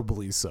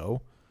horribly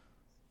so.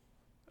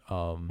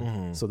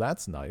 So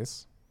that's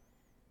nice.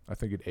 I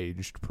think it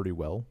aged pretty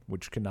well,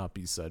 which cannot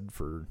be said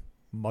for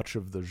much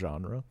of the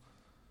genre.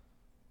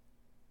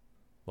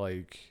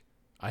 Like,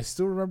 I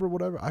still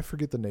remember I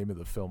forget the name of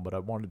the film, but I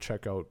wanted to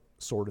check out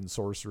Sword and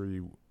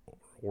Sorcery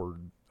or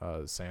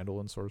Sandal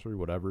and Sorcery,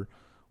 whatever,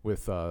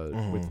 with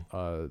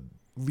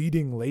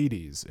leading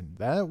ladies, and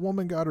that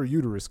woman got her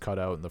uterus cut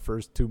out in the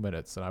first 2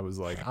 minutes, and I was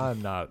like,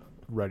 I'm not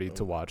ready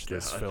to watch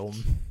this film.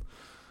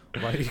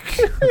 Like,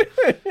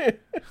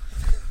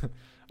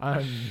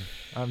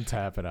 I'm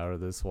tapping out of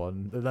this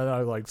one. And then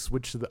I like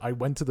switched I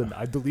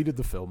deleted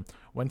the film,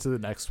 went to the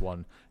next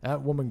one.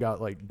 That woman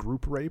got like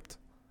group raped.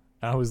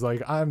 And I was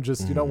like, I'm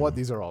just, you know what?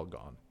 These are all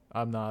gone.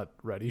 I'm not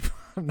ready.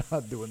 I'm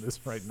not doing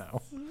this right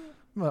now.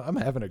 I'm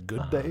having a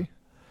good day.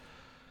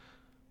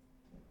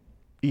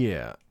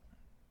 Yeah.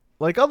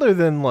 Like, other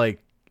than,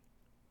 like,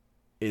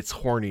 its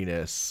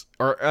horniness,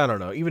 or I don't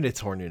know, even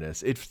its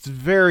horniness, it's a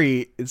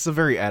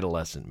very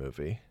adolescent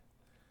movie.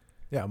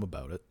 Yeah, I'm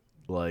about it.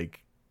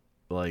 Like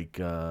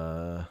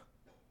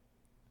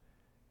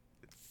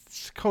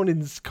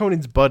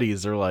Conan's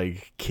buddies are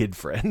like kid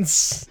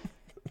friends.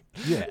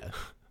 Yeah.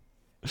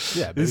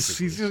 Yeah,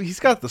 basically. He's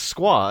got the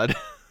squad.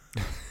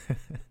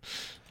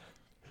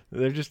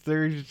 they're just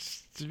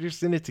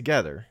in it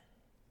together.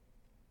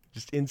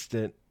 Just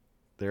instant.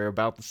 They're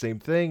about the same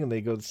thing, and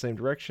they go the same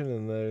direction,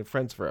 and they're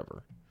friends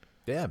forever.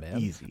 Yeah, man.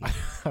 Easy.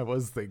 I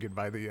was thinking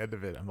by the end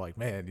of it, I'm like,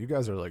 man, you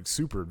guys are like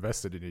super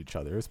invested in each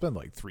other. It's been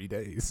like 3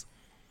 days.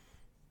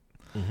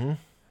 But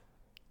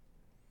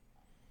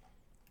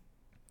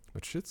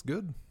shit's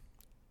good.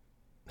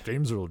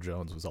 James Earl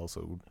Jones was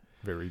also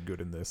very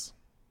good in this.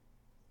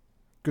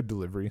 Good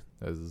delivery.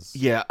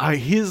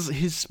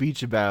 His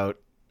speech about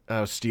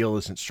how steel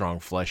isn't strong,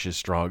 flesh is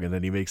strong, and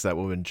then he makes that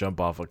woman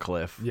jump off a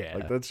cliff. Yeah.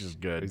 Like, that's just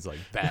good. He's like,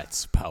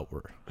 that's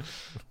power.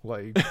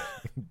 Like,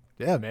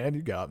 yeah, man,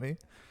 you got me.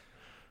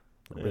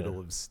 Riddle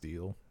of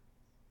steel.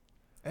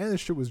 And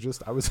this shit was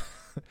just, I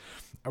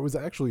was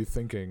actually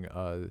thinking,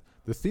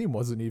 the theme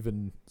wasn't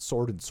even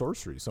sword and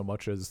sorcery so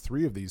much as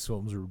 3 of these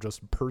films were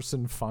just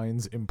person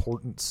finds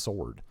important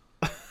sword.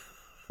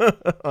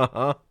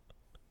 Uh-huh.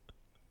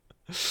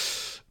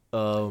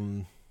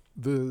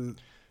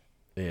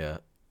 Yeah.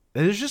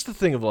 And it's just the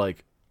thing of,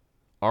 like,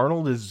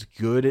 Arnold is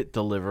good at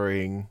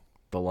delivering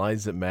the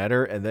lines that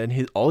matter, and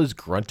then all his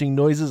grunting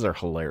noises are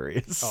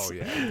hilarious. Oh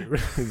yeah, dude.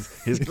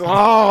 his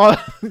oh!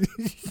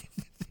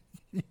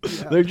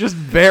 Yeah. They're just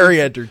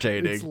very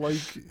entertaining. It's like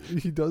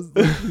he's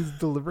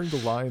delivering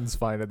the lines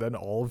fine, and then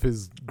all of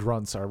his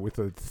grunts are with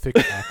a thick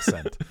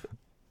accent.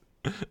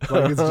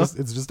 Like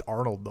it's just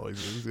Arnold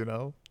noises, you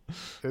know?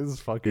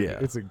 It's fucking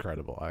It's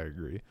incredible. I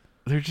agree.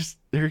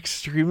 They're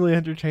extremely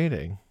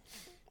entertaining.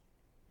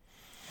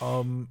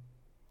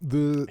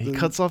 He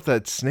cuts off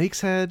that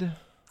snake's head.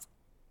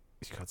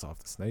 He cuts off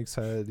the snake's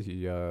head.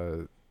 He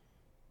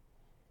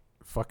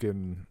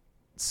fucking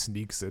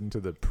sneaks into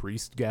the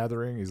priest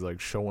gathering. He's like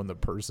showing the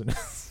person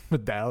his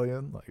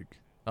medallion. Like,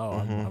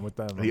 I'm with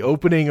them. The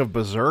opening of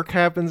Berserk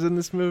happens in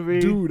this movie.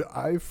 Dude,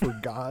 I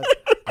forgot.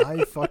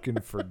 I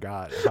fucking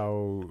forgot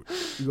how,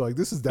 like,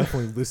 this is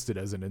definitely listed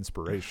as an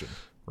inspiration,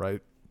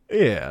 right?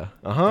 Yeah.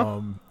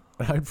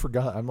 I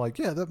forgot. I'm like,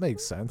 yeah, that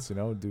makes sense. You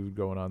know, dude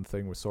going on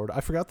thing with sword.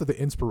 I forgot that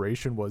the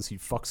inspiration was he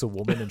fucks a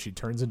woman and she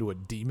turns into a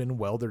demon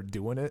while they're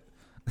doing it.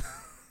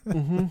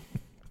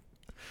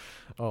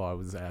 Oh, I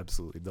was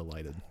absolutely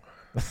delighted.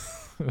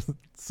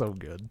 So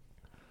good.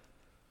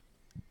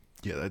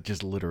 Yeah, that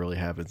just literally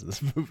happens in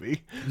this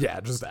movie. Yeah,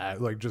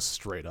 just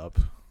straight up.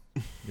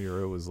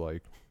 Mira was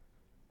like,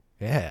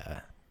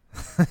 yeah.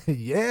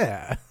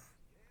 Yeah.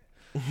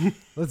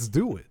 Let's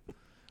do it.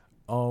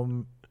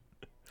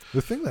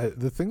 The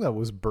thing that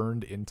was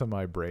burned into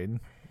my brain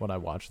when I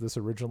watched this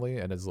originally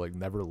and has like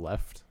never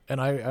left,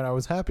 and I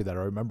was happy that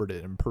I remembered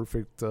it in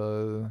perfect,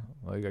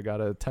 like I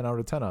got a 10 out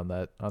of 10 on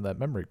that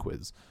memory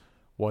quiz,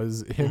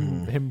 was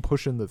him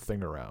pushing the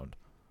thing around,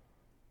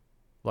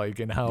 like,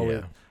 and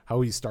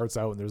how he starts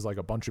out and there's like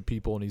a bunch of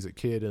people and he's a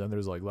kid, and then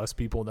there's like less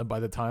people, and then by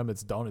the time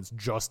it's done it's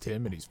just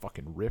him and he's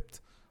fucking ripped,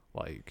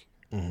 like.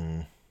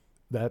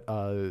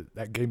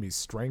 That gave me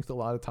strength a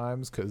lot of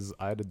times, because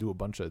I had to do a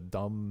bunch of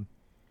dumb,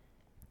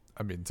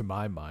 I mean, to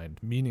my mind,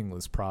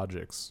 meaningless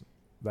projects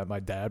that my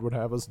dad would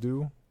have us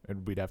do,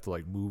 and we'd have to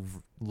like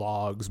move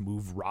logs,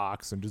 move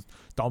rocks, and just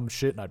dumb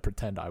shit, and I'd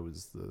pretend I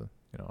was the,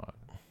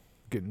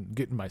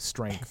 getting my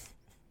strength.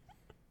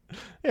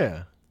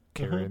 Yeah.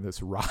 Carrying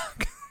this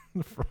rock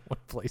from one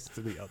place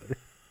to the other.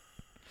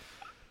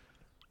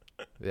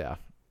 Yeah.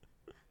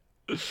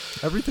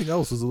 Everything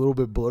else was a little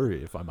bit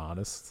blurry, if I'm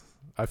honest.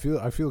 I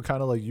feel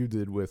kind of like you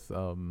did with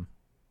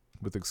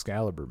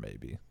Excalibur,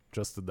 maybe.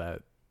 Just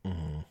that,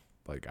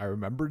 like, I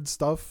remembered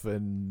stuff,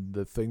 and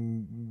the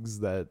things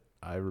that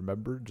I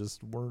remembered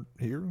just weren't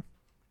here.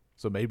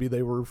 So maybe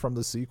they were from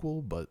the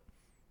sequel, but.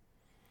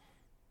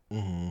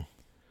 Yeah.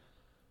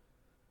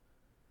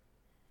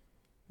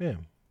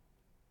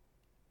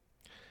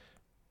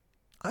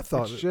 I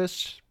thought it's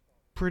just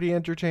pretty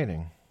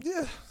entertaining.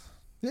 Yeah.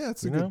 Yeah,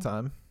 it's a good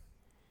time.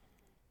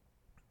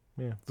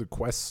 Yeah. The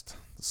quest,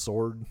 the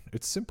sword,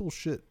 it's simple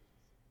shit.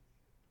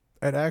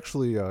 And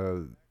actually,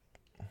 I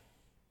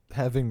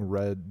haven't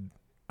read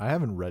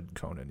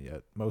Conan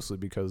yet, mostly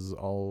because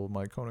all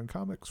my Conan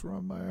comics were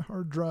on my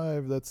hard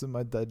drive that's in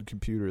my dead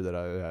computer that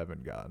I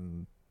haven't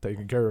gotten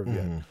taken care of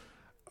yet.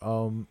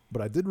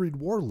 But I did read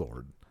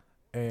Warlord,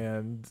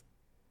 and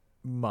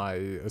my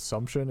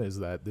assumption is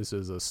that this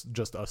is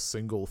just a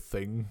single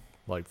thing,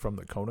 like from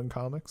the Conan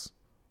comics,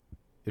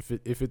 if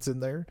it's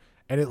in there,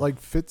 and it like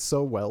fits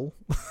so well.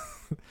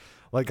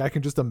 Like I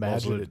can just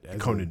imagine also, it.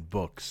 As Conan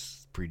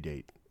books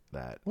predate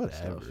that. Whatever,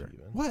 stuff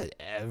even.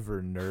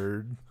 Whatever,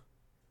 nerd.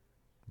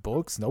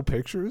 Books, no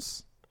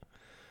pictures.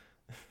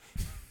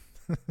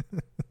 But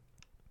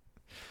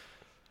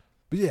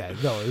yeah,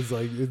 no, it's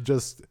like it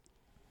just.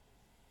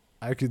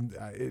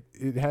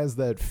 It has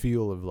that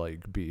feel of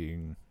like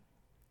being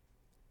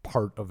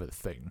part of a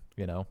thing,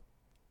 you know?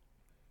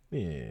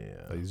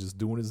 Yeah. Like he's just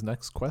doing his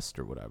next quest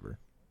or whatever.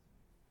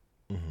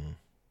 It's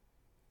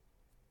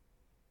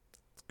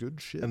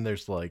good shit. And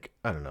there's like,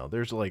 I don't know,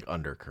 there's like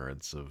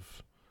undercurrents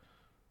of,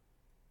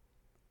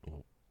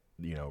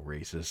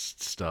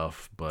 racist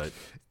stuff, but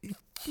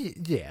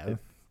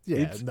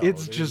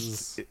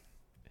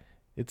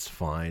it's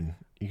fine.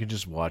 You can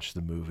just watch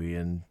the movie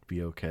and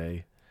be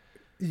okay.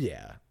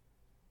 Yeah.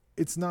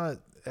 It's not,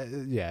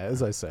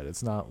 as I said,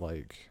 it's not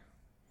like,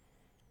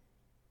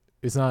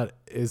 it's not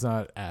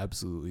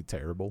absolutely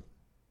terrible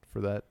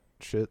for that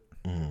shit.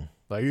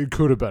 Like it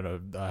could have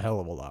been a hell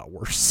of a lot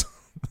worse.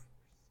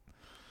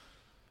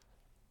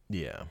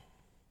 Yeah.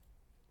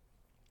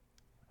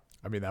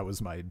 I mean, that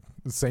was my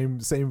same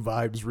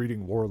vibes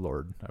reading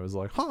Warlord. I was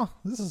like,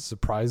 this is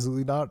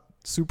surprisingly not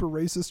super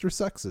racist or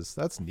sexist.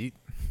 That's neat.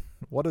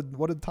 What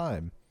a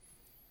time.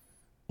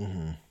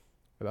 And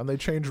then they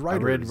changed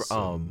writers.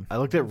 I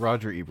looked at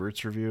Roger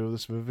Ebert's review of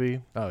this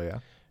movie. Oh yeah.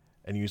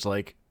 And he was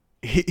like,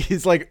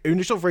 his like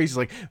initial phrase is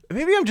like,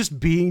 maybe I'm just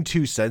being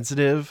too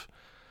sensitive,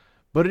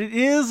 but it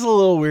is a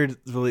little weird,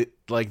 really,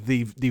 like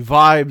the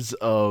vibes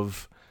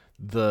of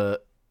the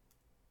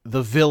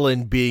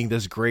villain being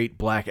this great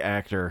black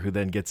actor who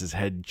then gets his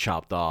head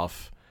chopped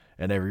off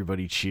and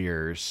everybody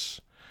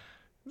cheers.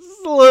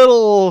 It's a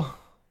little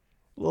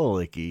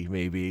icky,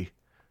 maybe.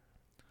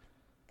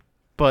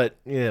 But,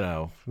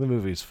 the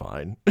movie's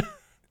fine.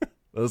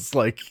 That's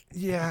like,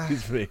 yeah.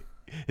 excuse me.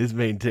 his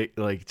main take,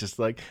 like just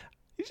like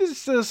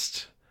he's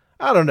just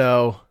I don't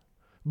know,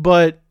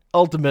 but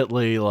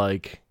ultimately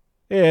like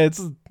yeah,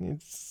 it's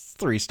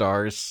 3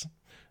 stars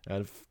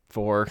out of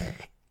 4.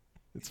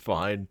 It's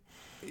fine.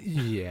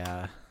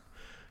 Yeah.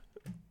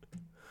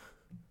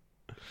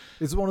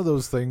 It's one of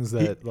those things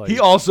that like he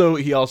also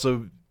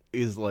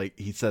is like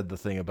he said the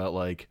thing about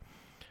like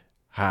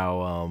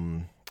how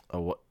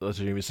what's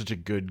her name is such a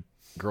good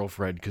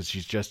girlfriend because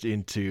she's just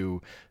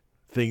into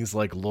things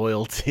like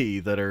loyalty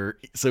that are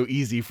so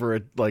easy for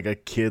a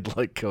kid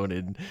like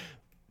Conan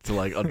to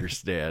like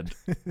understand.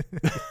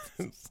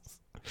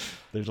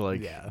 There's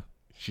like yeah.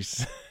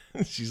 she's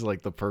she's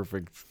like the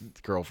perfect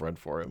girlfriend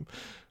for him.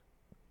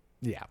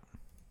 Yeah.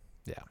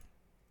 Yeah.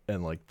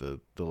 And like the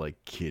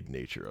like kid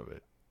nature of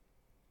it.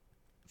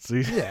 So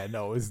yeah,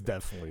 no, it's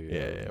definitely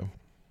yeah.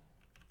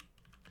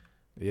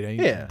 It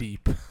ain't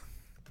deep.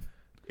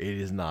 It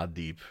is not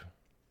deep.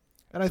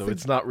 And I so think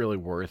it's not really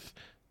worth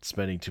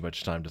spending too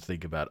much time to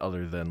think about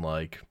other than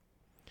like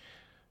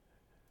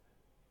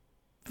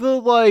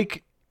the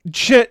like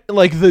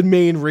the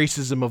main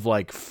racism of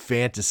like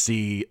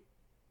fantasy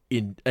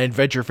in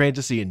adventure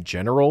fantasy in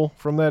general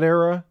from that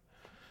era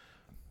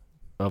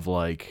of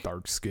like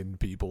dark-skinned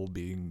people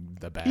being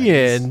the bad.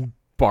 Yeah, and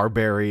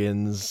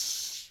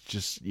barbarians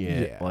just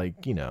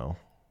like, you know,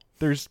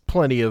 there's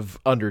plenty of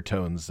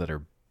undertones that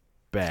are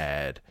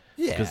bad.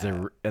 Yeah. Because they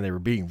were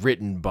being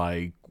written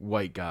by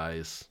white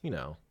guys, you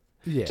know.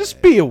 Yeah.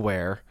 Just be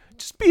aware.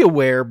 Just be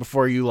aware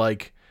before you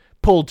like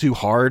pull too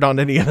hard on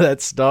any of that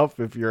stuff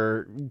if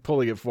you're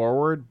pulling it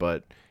forward,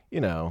 but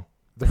you know.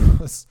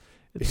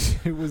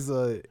 It was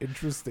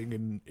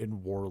interesting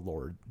in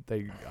Warlord.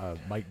 They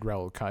Mike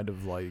Grell kind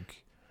of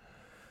like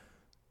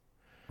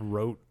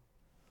wrote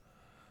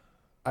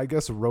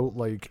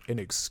like an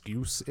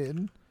excuse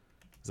in.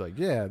 It's like,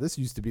 yeah, this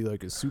used to be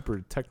like a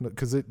super technical,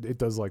 because it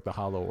does like the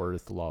Hollow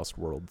Earth Lost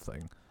World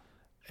thing,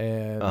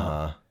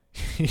 and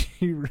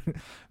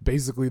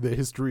basically the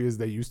history is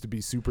they used to be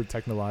super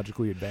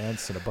technologically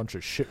advanced and a bunch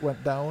of shit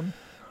went down,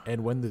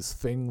 and when this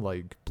thing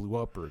like blew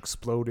up or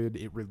exploded,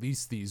 it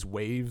released these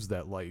waves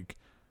that like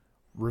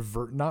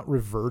not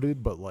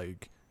reverted, but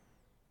like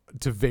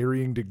to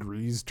varying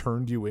degrees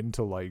turned you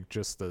into like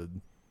just a.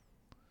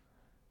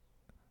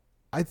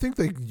 I think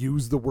they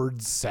use the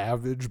word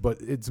savage,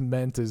 but it's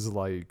meant as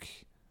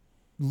like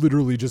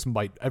literally just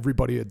might.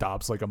 Everybody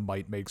adopts like a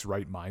might makes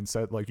right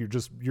mindset. Like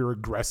you're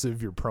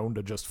aggressive, you're prone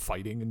to just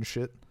fighting and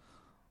shit.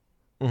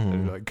 Mm-hmm.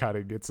 And it like kind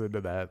of gets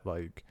into that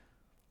like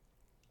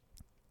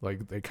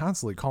they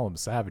constantly call them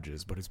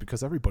savages, but it's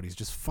because everybody's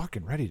just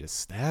fucking ready to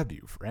stab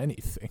you for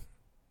anything.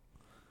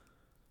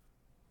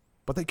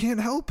 But they can't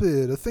help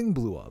it. A thing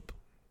blew up.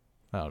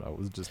 I don't know. It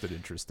was just an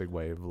interesting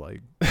way of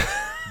like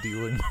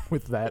dealing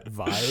with that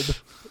vibe.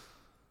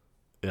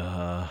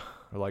 They're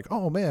like,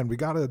 oh man, we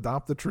gotta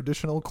adopt the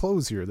traditional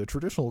clothes here. The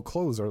traditional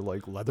clothes are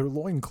like leather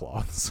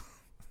loincloths.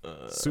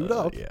 Suit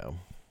up.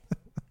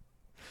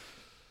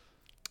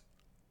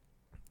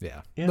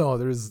 Yeah. No,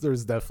 there's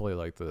definitely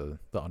like the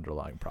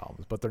underlying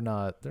problems, but they're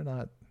not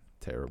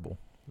terrible.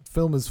 The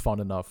film is fun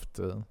enough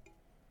to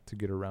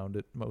get around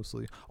it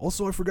mostly.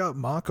 Also, I forgot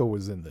Mako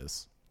was in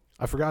this.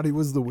 I forgot he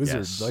was the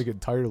wizard like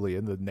entirely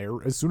in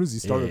the as soon as he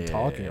started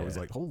talking, I was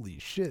like, holy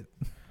shit.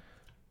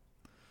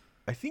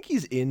 I think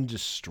he's in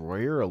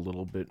Destroyer a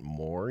little bit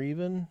more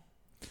even.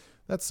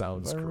 That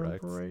sounds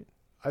correct. Right.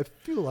 I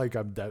feel like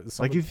I'm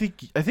like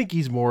I think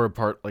he's more a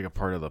part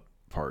of the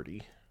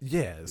party.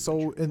 Yeah,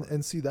 so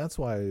and see that's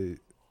why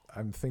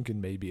I'm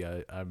thinking maybe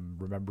I'm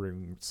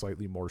remembering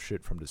slightly more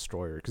shit from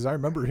Destroyer, because I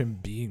remember him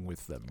being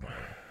with them more,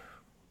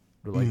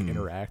 or like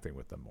interacting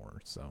with them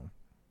more. So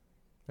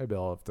maybe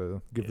I'll have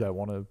to give that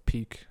one a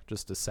peek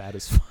just to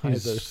satisfy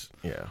the.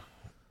 Yeah,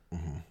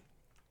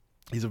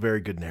 he's a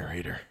very good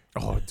narrator.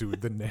 Oh,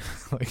 dude,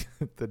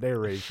 the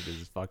narration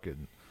is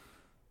fucking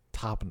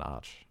top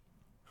notch.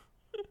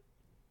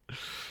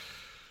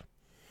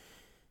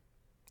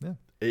 Yeah.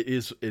 It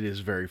is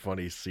very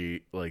funny to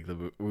see like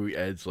the movie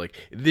ends like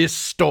this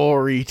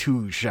story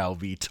too shall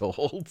be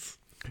told.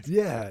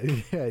 Yeah.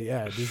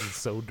 This is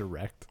so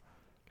direct.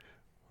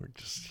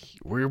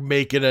 We're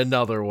making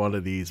another one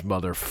of these,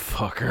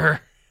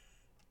 motherfucker.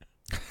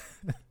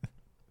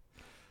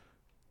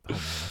 Oh man, I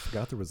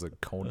forgot there was a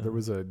Conan. There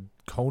was a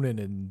Conan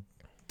in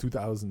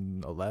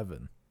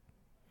 2011.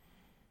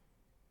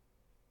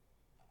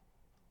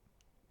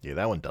 Yeah,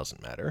 that one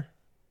doesn't matter.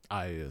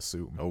 I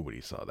assume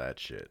nobody saw that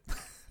shit.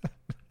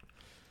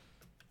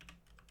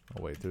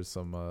 Oh wait, there's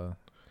some. Oh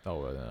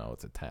no,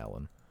 it's a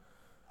talon.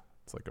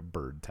 It's like a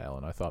bird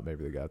talon. I thought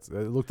maybe they got.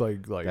 It looked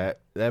like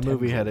that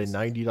movie had a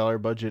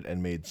 $90 budget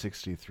and made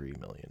 $63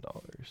 million.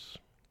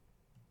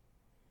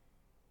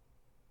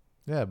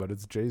 Yeah, but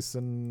it's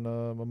Jason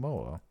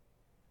Momoa.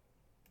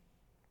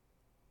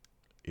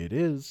 It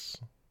is,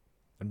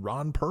 and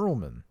Ron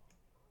Perlman.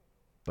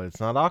 But it's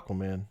not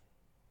Aquaman.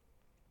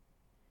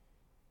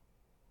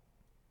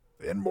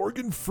 And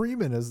Morgan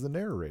Freeman as the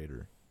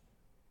narrator.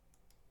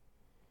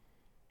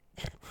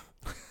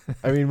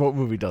 I mean, what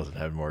movie doesn't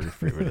have Morgan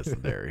Freeman as the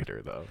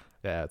narrator, though?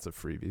 Yeah, it's a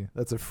freebie.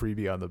 That's a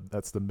freebie on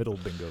that's the middle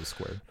bingo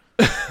square.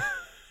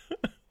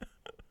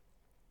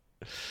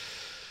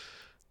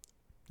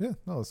 Yeah,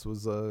 no, this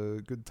was a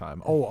good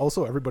time. Oh,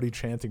 also everybody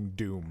chanting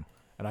Doom,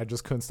 and I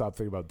just couldn't stop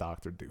thinking about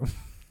Doctor Doom.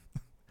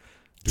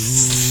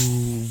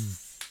 Doom.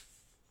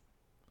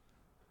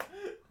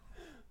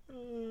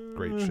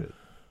 Great shit.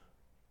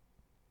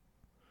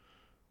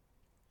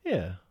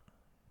 Yeah.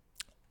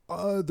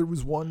 There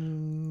was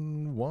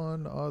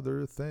one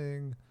other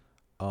thing.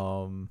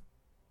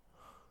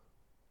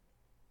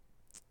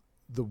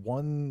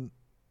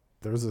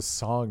 There's a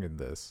song in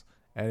this,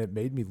 and it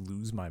made me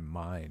lose my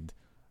mind.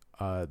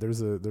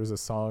 There's a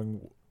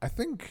song. I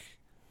think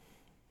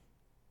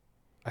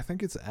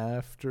it's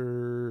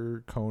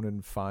after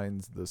Conan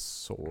finds the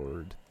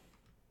sword,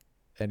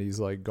 and he's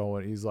like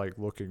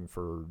looking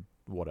for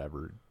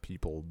whatever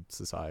people,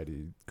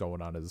 society,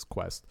 going on his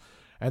quest.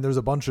 And there's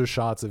a bunch of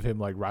shots of him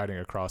like riding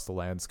across the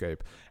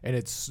landscape, and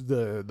it's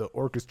the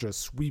orchestra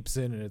sweeps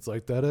in, and it's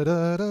like da da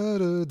da da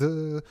da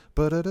da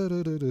da da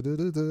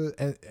da da,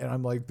 and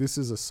I'm like, this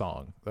is a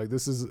song. Like,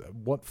 this is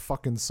what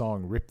fucking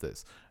song ripped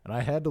this? And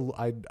I had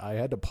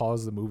to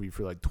pause the movie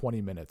for like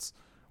 20 minutes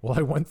while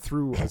I went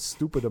through a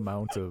stupid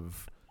amount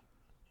of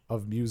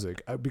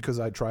music, because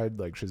I tried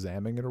like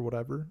Shazamming it or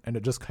whatever, and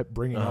it just kept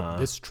bringing up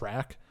this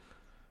track.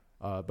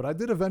 But I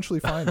did eventually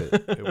find it.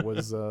 It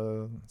was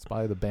it's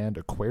by the band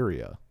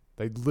Aquaria.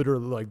 They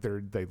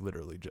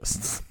literally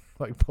just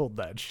like pulled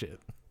that shit.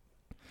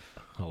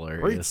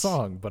 Hilarious. Great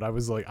song, but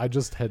I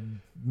just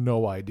had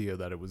no idea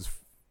that it was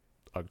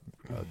a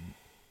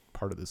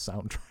part of the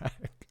soundtrack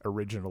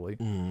originally.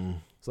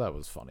 So that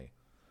was funny.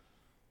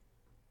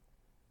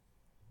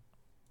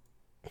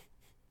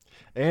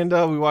 And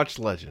we watched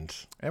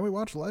Legend.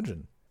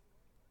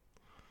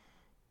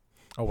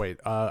 Oh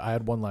wait, I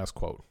had one last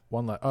quote.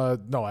 I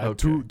had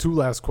two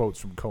last quotes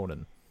from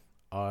Conan.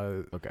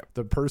 Okay.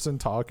 The person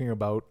talking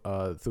about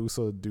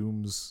Thulsa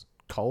Doom's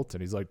cult,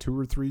 and he's like, 2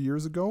 or 3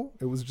 years ago,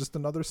 it was just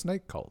another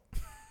snake cult,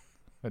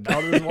 and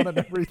now there's one in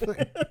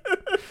everything.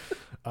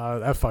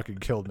 That fucking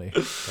killed me.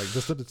 Like,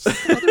 just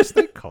another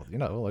snake cult,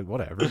 like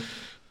whatever.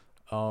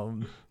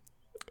 And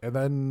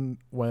then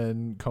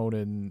when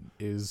Conan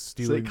is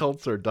stealing, snake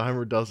cults are a dime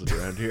a dozen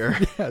around here.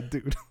 Yeah,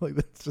 dude, like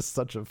that's just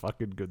such a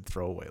fucking good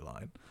throwaway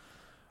line.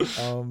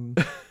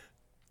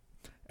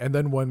 And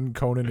then when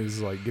Conan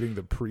is like getting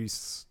the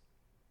priest's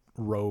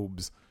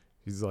robes,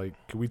 he's like,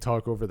 "Can we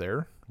talk over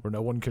there where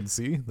no one can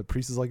see?" The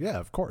priest is like, "Yeah,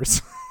 of course."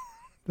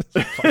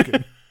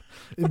 Fucking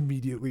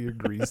immediately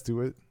agrees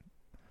to it.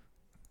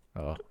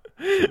 Oh,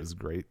 it was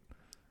great.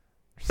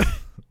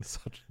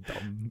 Such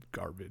dumb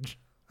garbage.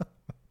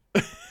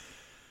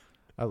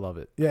 I love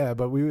it. Yeah,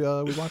 but we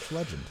watched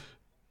Legend.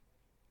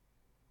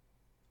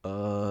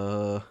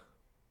 So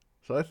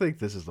I think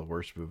this is the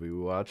worst movie we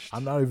watched.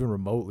 I'm not even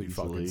remotely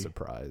fucking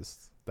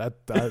surprised.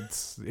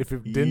 That's if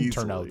it didn't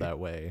turn out that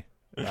way,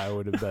 I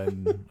would have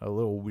been a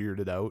little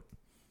weirded out.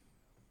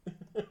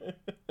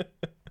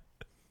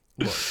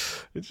 Look,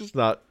 it's just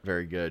not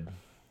very good.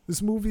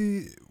 This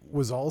movie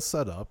was all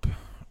set up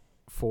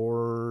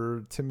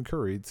for Tim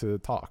Curry to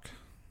talk.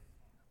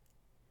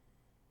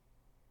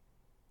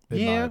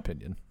 In my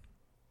opinion.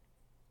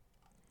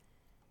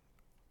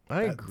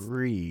 I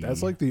agree.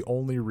 That's like the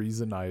only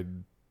reason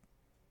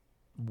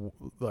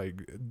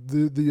like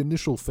the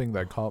initial thing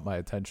that caught my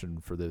attention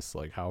for this,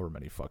 like however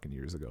many fucking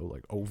years ago,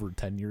 like over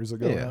 10 years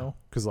ago now,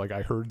 because like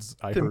I heard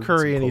Tim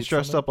Curry and he's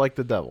dressed up like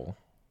the devil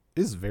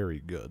is very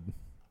good.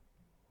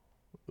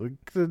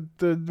 Like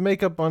the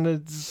makeup on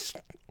it's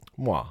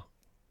moi.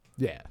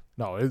 Yeah,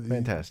 no,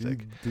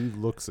 fantastic. He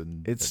looks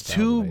and it's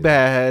too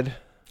bad.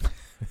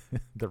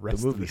 the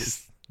rest the of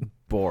movie's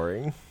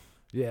boring.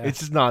 Yeah, it's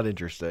just not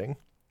interesting.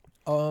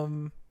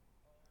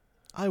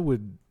 I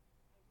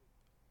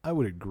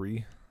would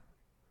agree.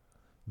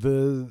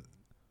 The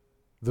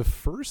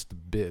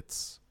first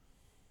bits,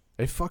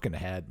 they fucking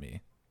had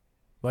me.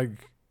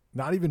 Like,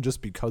 not even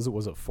just because it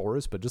was a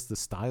forest, but just the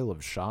style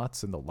of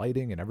shots and the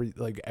lighting and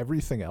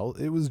everything else.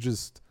 It was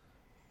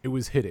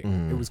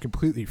hitting. It was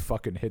completely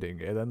fucking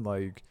hitting. And then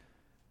like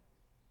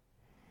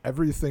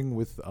everything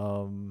with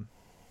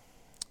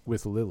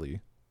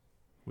Lily,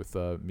 with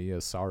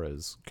Mia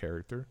Sara's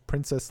character,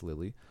 Princess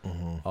Lily,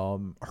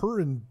 her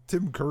and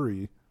Tim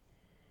Curry,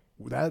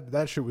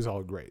 that shit was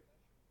all great.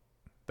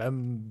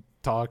 Them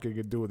talking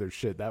and doing their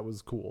shit, that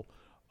was cool.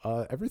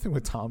 Everything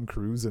with Tom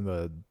Cruise and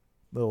the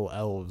little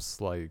elves,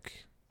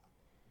 like,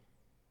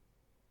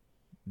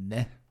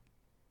 nah.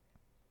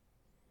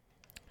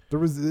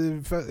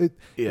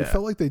 It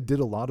felt like they did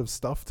a lot of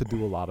stuff to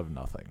do a lot of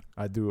nothing.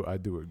 I do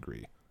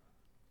agree.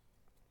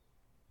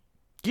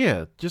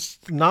 Yeah,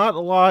 just not a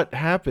lot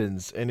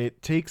happens, and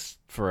it takes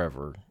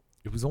forever.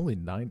 It was only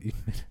 90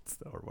 minutes,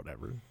 though, or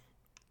whatever.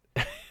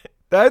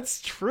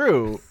 That's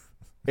true.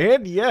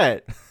 And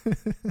yet.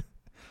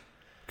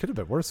 Could have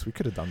been worse. We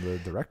could have done the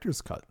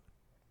director's cut.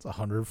 It's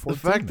 114 The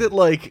fact minutes. that,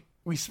 like,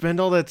 we spend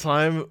all that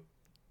time,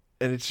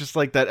 and it's just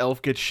like that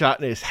elf gets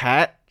shot in his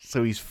hat,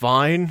 so he's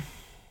fine.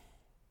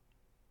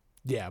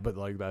 Yeah, but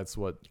like that's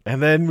what.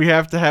 And then we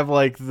have to have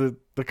like the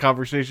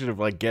conversation of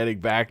like getting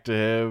back to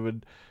him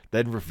and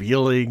then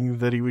revealing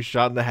that he was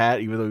shot in the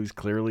hat, even though he was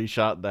clearly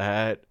shot in the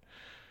hat.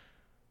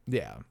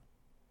 Yeah,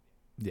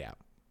 yeah.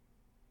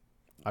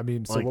 I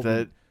mean, so Like what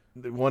that,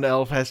 one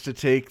elf has to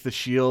take the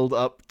shield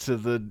up to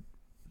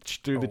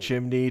through the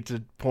chimney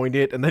to point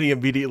it, and then he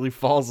immediately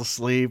falls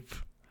asleep.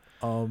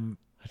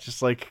 It's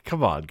just like,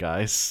 come on,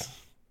 guys.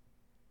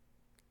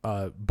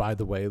 By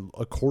the way,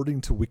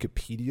 according to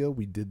Wikipedia,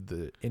 we did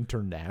the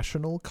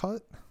international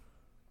cut.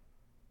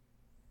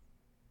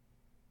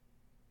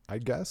 I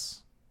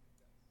guess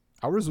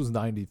ours was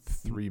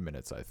 93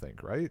 minutes, I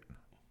think, right?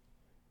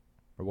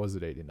 Or was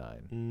it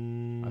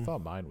 89? I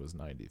thought mine was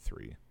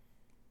 93.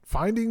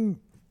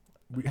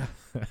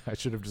 I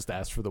should have just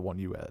asked for the one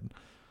you had.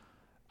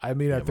 I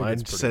mean, I think mine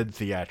it's said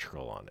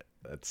theatrical on it.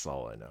 That's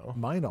all I know.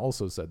 Mine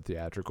also said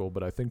theatrical,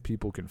 but I think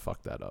people can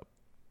fuck that up.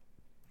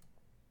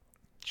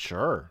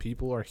 Sure.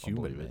 People are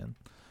human, man.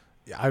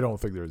 Yeah, I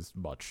don't think there's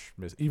much.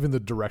 Even the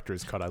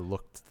director's cut, I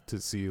looked to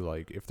see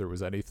like if there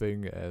was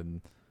anything,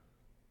 and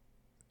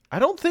I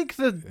don't think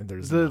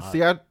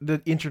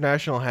the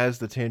international has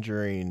the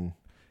Tangerine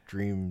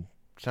Dream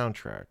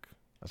soundtrack.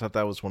 I thought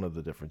that was one of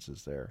the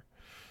differences there.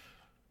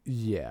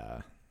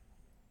 Yeah.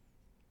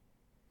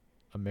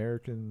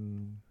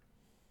 American.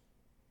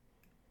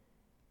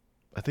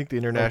 I think the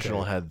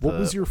international had the what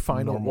was your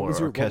final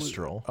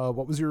orchestral.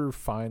 What was your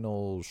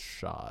final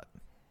shot?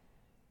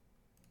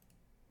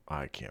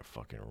 I can't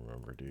fucking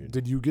remember, dude.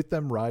 Did you get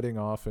them riding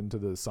off into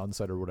the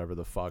sunset or whatever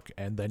the fuck,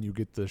 and then you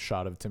get the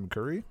shot of Tim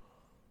Curry?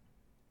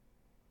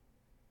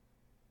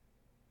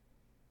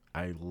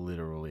 I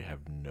literally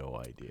have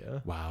no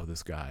idea. Wow,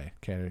 this guy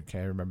can't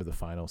remember the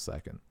final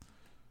second.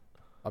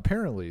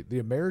 Apparently, the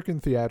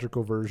American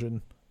theatrical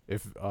version,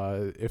 if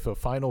a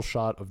final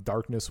shot of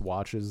Darkness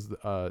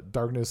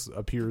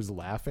appears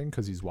laughing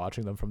because he's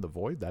watching them from the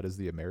void, that is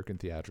the American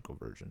theatrical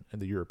version. And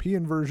the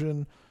European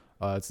version,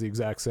 it's the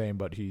exact same,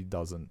 but he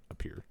doesn't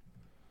appear.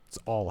 It's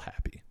all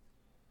happy.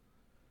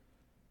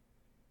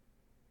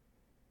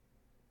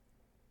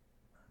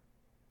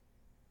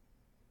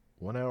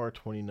 One hour,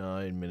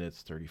 29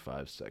 minutes,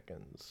 35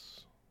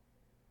 seconds.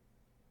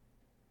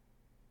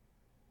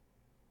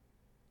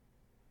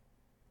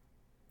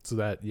 So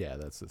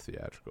that's the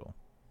theatrical.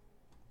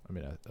 I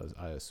mean,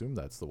 I assume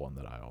that's the one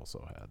that I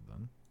also had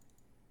then.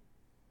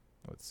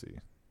 Let's see.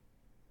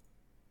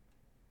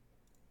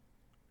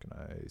 Can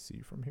I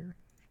see from here?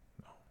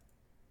 No.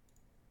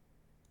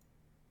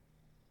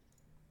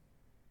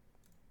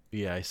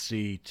 Yeah, I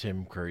see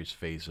Tim Curry's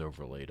face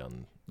overlaid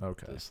on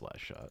this last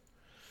shot.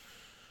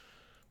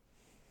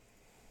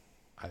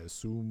 I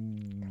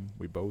assume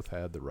we both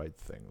had the right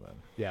thing then.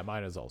 Yeah,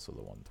 mine is also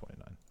the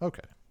 129.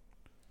 Okay.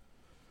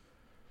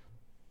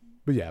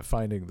 But yeah,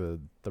 finding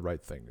the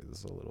right thing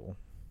is a little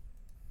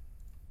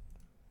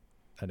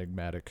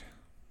enigmatic.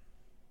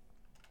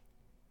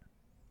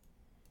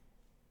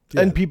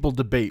 Yeah. And people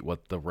debate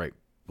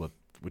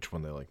which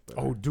one they like better.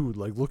 Oh, dude,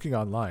 like looking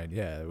online,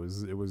 yeah, it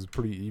was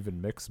pretty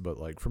even mix. But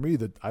like for me,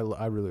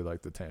 I really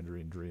like the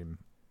Tangerine Dream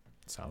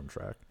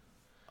soundtrack.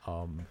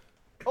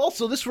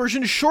 Also, this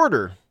version is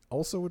shorter.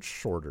 Also, it's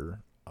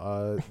shorter.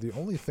 The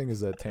only thing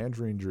is that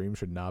Tangerine Dream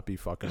should not be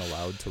fucking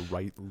allowed to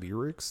write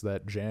lyrics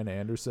that Jan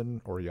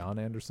Anderson, or Jan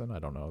Anderson, I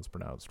don't know how it's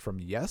pronounced, from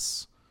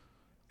Yes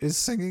is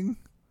singing.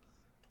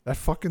 That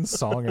fucking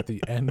song at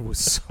the end was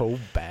so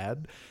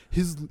bad.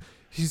 He's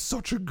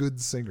such a good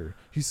singer.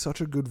 He's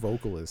such a good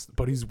vocalist,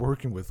 but he's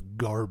working with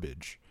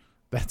garbage.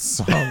 That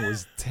song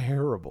was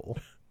terrible.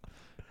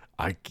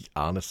 I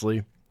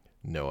honestly,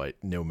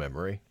 no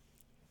memory.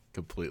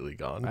 Completely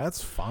gone.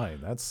 That's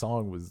fine. That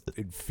song was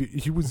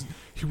he was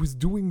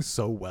doing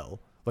so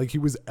well. Like he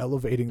was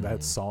elevating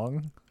that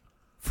song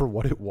for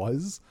what it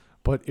was,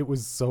 but it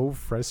was so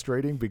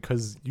frustrating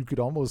because you could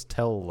almost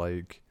tell,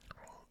 like,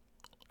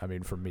 I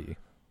mean, for me,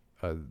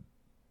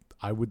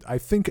 I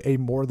think a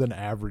more than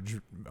average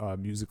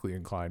musically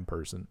inclined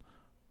person,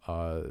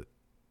 I'm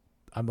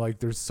like,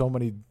 there's so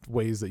many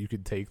ways that you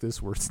could take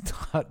this where it's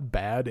not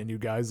bad, and you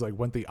guys like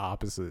went the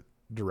opposite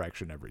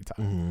direction every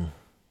time.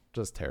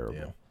 Just terrible.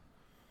 Yeah.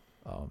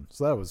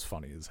 So that was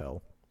funny as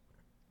hell.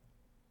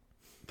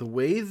 The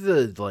way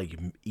the like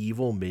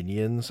evil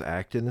minions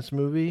act in this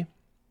movie,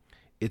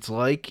 it's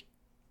like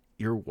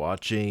you're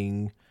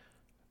watching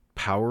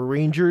Power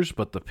Rangers,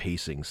 but the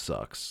pacing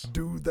sucks.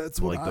 Dude,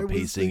 that's what I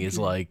was thinking. Is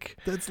like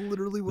that's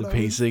literally what the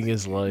pacing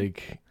is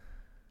like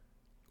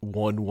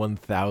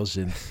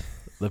 1/1000th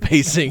the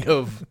pacing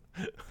of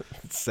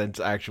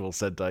actual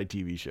Sentai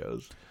TV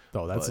shows.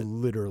 No, that's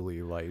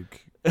literally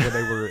like when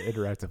they were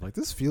interactive. Like,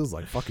 this feels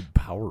like fucking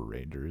Power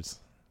Rangers.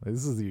 Like,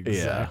 this is the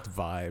exact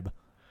vibe.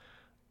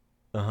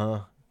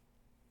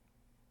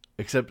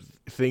 Except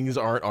things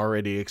aren't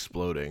already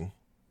exploding.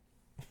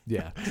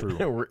 Yeah,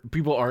 true.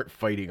 People aren't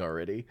fighting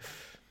already.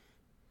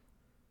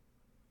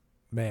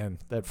 Man,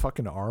 that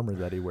fucking armor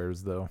that he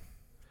wears, though.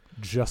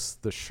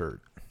 Just the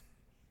shirt.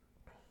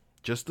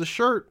 Just the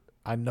shirt.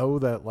 I know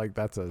that, like,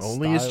 that's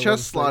only his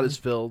chest slot is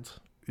filled.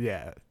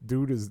 Yeah,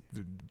 dude is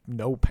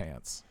no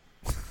pants.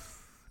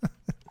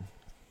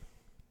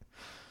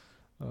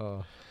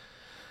 Uh,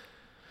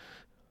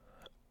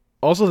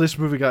 Also, this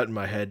movie got in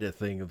my head a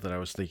thing that I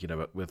was thinking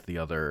about with the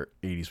other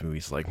 80s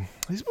movies. Like,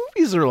 these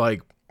movies are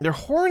like, they're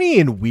horny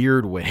in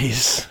weird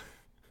ways.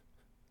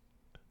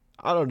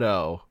 I don't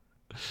know.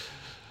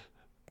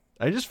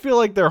 I just feel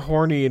like they're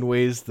horny in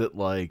ways that,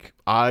 like,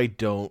 I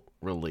don't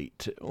relate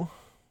to,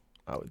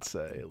 I would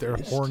say. they're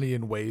Least. horny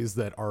in ways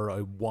that are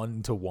a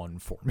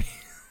 1-to-1 for me.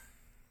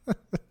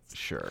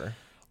 Sure.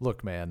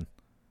 Look, man.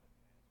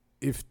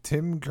 If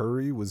Tim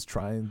Curry was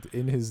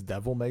in his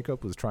devil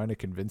makeup, was trying to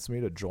convince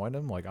me to join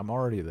him, like, I'm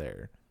already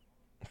there.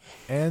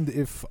 And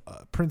if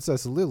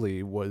Princess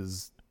Lily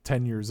was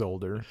 10 years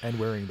older and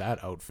wearing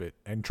that outfit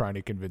and trying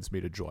to convince me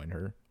to join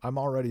her, I'm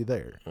already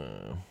there.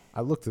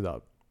 I looked it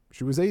up.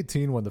 She was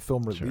 18 when the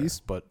film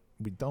released, but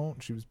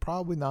she was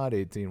probably not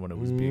 18 when it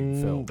was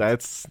being filmed.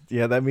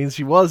 That means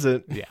she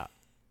wasn't. Yeah.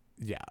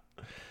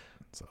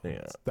 So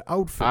Yeah. the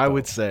outfit, I though,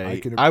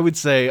 would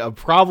say a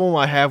problem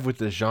I have with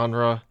this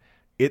genre,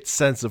 its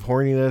sense of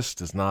horniness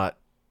does not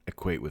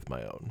equate with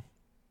my own.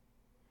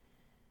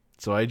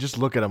 So I just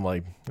look at them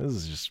like, this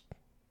is just,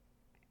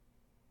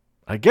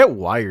 I get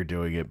why you're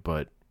doing it,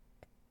 but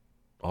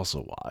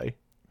also why.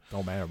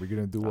 Oh man, are we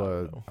gonna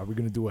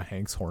do a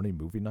Hank's horny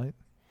movie night?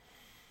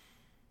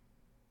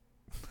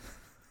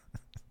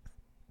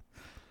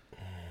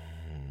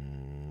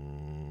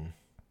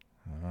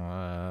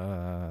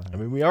 I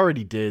mean, we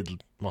already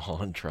did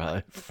Mulholland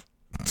Drive.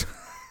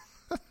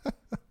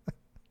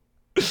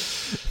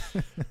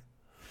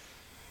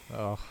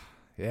 Oh,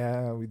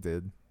 yeah, we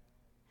did.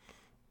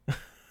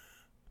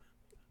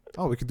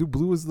 Oh, we could do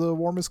blue as the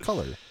warmest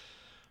color.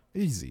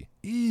 Easy.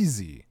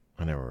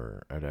 I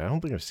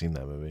don't think I've seen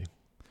that movie.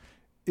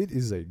 It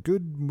is a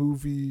good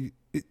movie.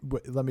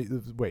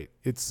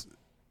 It's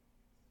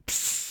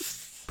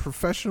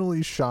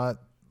professionally shot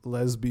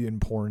lesbian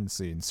porn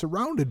scene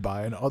surrounded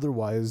by an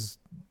otherwise,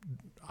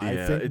 I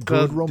think,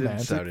 good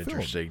romantic film. It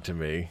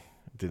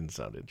didn't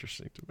sound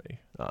interesting to me,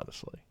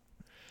 honestly.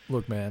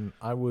 Look, man,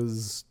 I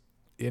was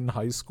in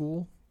high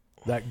school.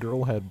 That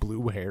girl had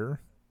blue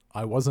hair.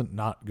 I wasn't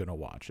not going to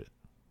watch it.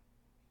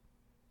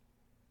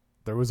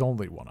 There was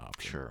only one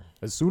option. Sure.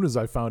 As soon as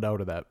I found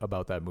out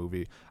about that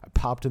movie, I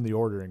popped in the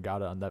order and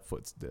got it on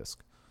Netflix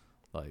disc.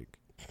 Like,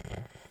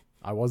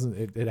 I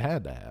wasn't. It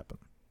had to happen.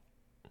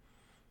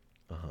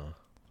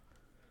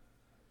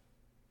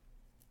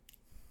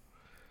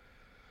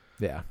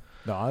 Yeah.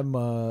 No, I'm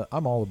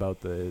all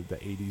about the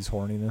 80s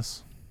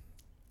horniness.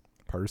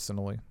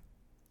 Personally,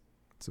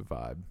 it's a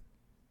vibe.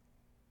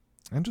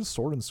 And just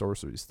sword and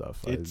sorcery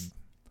stuff. It's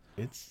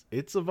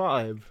a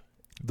vibe.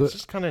 It's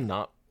just kind of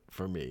not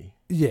for me.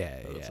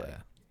 Yeah.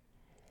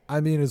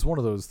 I mean, it's one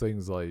of those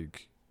things,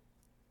 like,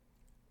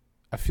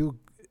 I feel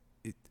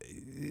it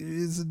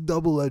is a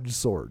double-edged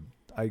sword,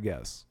 I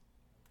guess.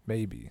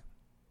 Maybe.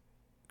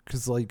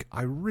 Because, like,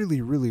 I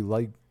really, really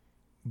like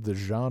the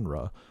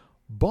genre,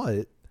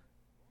 but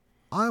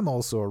I'm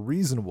also a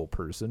reasonable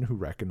person who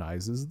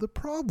recognizes the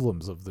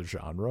problems of the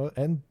genre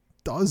and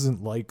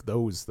doesn't like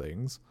those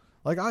things.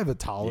 Like, I have a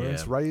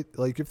tolerance, right?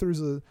 Like, if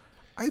there's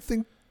I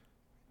think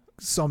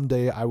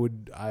someday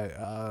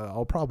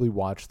I'll probably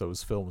watch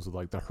those films with,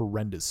 like, the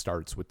horrendous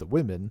starts with the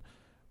women,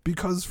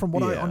 because from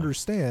what I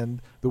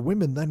understand, the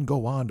women then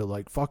go on to,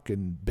 like,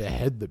 fucking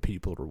behead the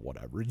people or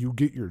whatever. You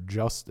get your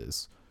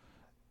justice.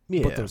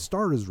 Yeah. But the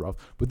start is rough.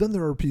 But then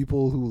there are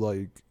people who,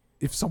 like,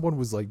 if someone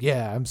was like,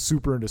 yeah, I'm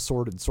super into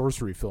sword and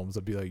sorcery films,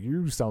 I'd be like,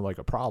 you sound like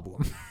a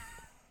problem.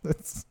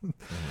 It's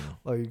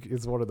like,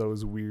 it's one of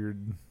those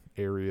weird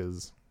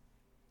areas.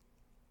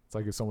 It's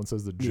like if someone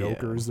says The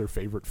Joker is their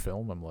favorite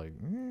film, I'm like,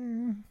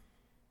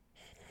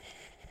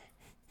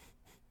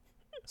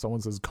 Someone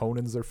says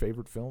Conan's their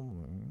favorite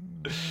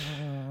film.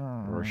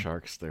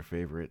 Rorschach's their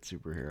favorite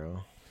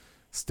superhero.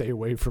 Stay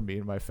away from me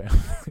and my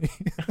family.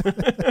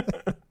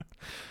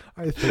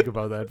 I think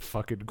about that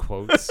fucking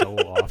quote so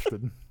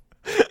often.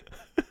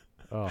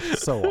 Oh,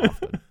 so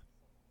often.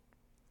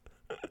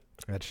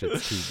 That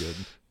shit's too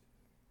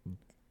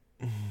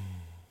good.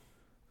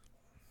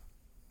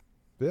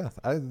 Yeah,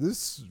 I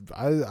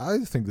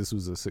think this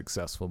was a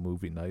successful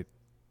movie night.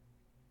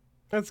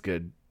 That's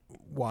good.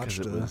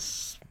 Watched it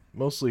was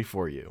mostly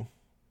for you.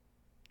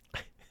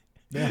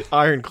 Yeah.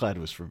 Ironclad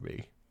was for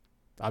me.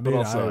 I mean, but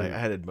also I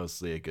had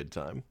mostly a good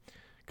time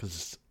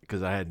because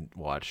I hadn't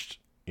watched,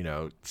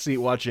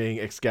 watching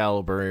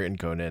Excalibur and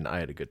Conan. I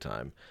had a good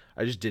time.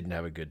 I just didn't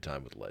have a good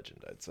time with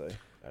Legend, I'd say,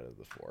 out of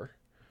the four.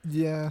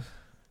 Yeah.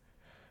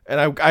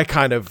 And I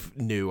kind of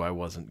knew I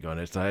wasn't going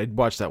to. So I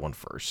watched that one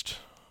first.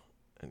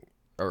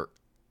 I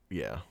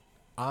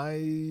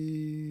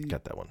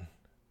got that one.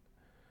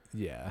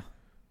 Yeah.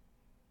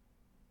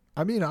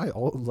 I mean,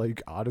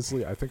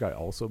 honestly, I think I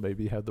also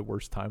maybe had the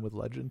worst time with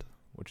Legend,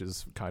 which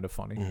is kind of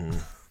funny. Mm-hmm.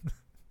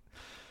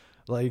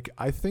 Like,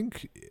 I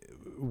think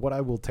what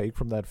I will take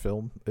from that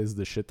film is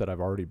the shit that I've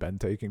already been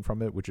taking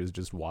from it, which is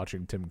just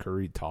watching Tim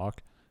Curry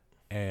talk.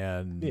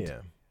 And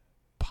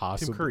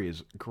Tim Curry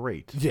is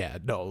great. Yeah,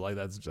 no, like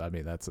it's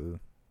a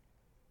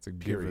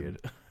period.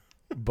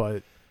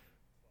 But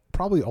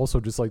probably also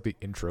just like the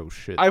intro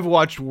shit. I've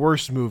watched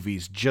worse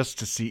movies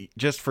just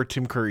for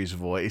Tim Curry's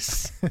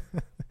voice.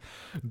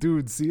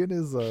 Dude, seeing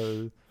his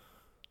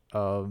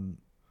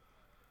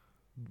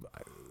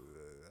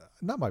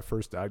not my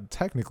first,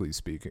 technically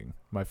speaking,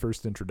 my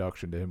first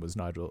introduction to him was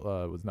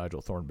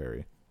Nigel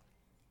Thornberry.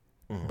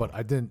 But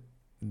I didn't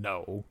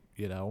know,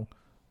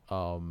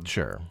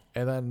 Sure.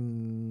 And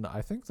then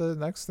I think the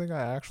next thing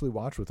I actually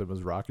watched with him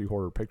was Rocky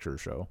Horror Picture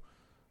Show.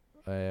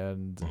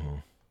 And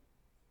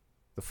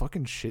the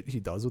fucking shit he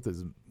does with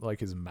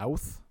his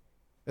mouth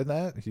and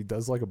that. He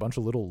does like a bunch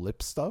of little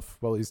lip stuff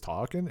while he's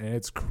talking, and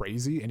it's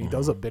crazy. And he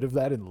does a bit of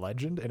that in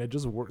Legend, and it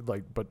just worked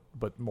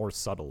but more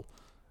subtle.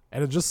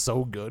 And it's just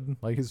so good.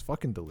 Like his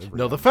fucking delivery.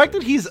 No, the fact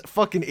that he's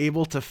fucking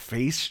able to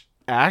face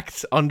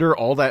act under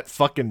all that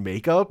fucking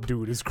makeup,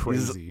 dude, is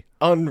crazy. Is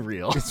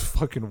unreal. It's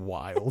fucking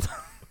wild.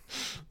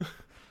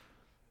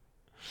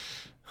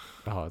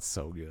 Oh, it's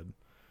so good.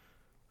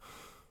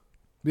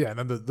 Yeah, and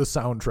then the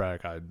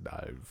soundtrack I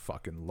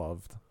fucking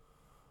loved.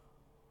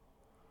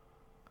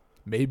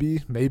 Maybe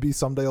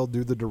someday I'll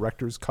do the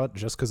director's cut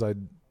just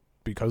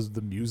because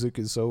the music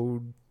is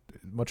so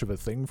much of a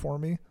thing for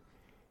me.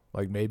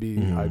 Like maybe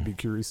I'd be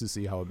curious to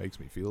see how it makes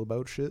me feel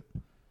about shit.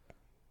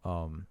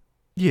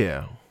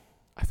 Yeah.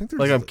 I think there's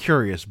like I'm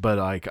curious, but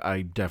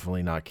I'm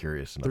definitely not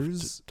curious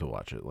enough to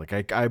watch it. Like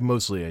I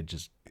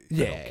just I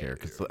don't care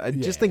because I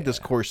just think this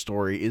core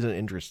story isn't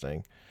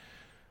interesting.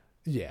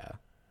 Yeah,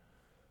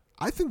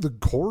 I think the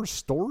core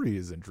story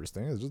is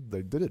interesting. It's just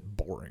they did it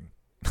boring.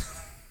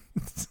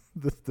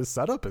 The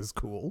setup is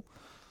cool.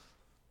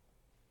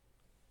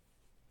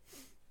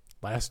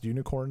 Last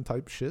unicorn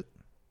type shit.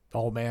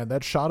 Oh man,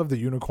 that shot of the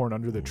unicorn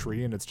under the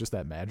tree and it's just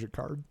that magic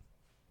card.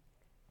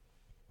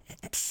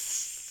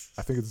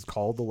 I think it's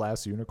called The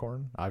Last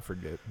Unicorn. I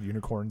forget.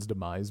 Unicorn's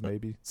Demise,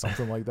 maybe.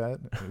 Something like that.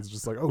 And it's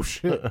just like, oh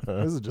shit.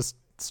 This is just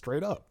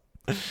straight up.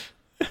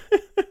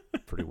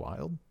 Pretty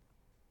wild.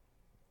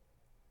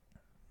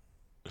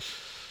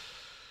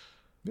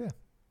 Yeah.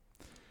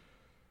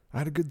 I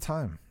had a good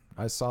time.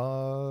 There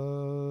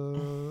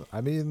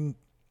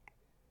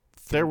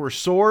were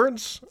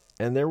swords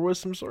and there was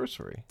some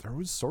sorcery. There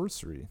was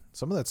sorcery.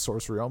 Some of that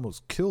sorcery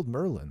almost killed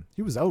Merlin.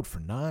 He was out for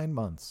 9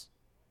 months.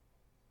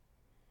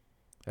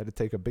 Had to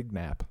take a big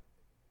nap.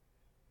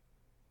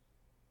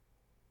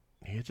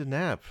 He had to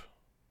nap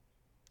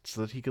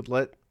so that he could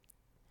let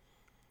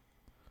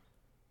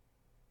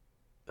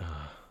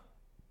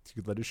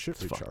his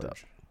shit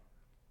recharge.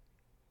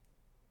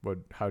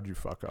 How'd you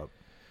fuck up?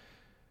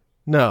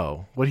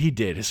 No, what he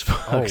did is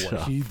fucked up.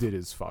 What he did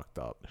is fucked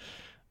up.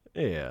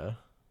 Yeah.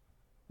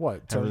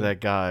 What? How did that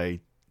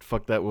guy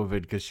fuck that woman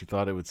because she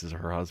thought it was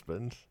her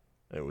husband?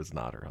 It was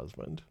not her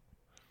husband.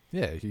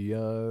 Yeah, he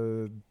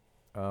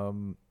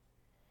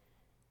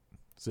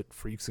is it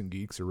Freaks and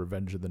Geeks or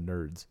Revenge of the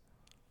Nerds?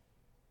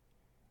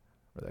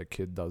 Where that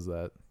kid does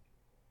that.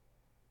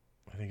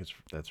 I think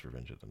that's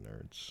Revenge of the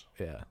Nerds.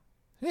 Yeah.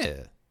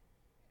 Yeah.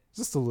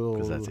 Just a little...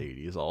 Because that's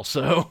 80s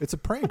also. It's a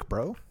prank,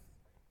 bro.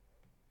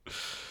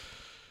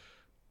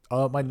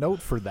 My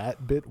note for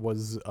that bit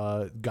was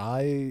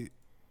guy...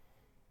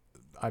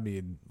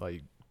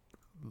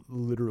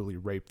 literally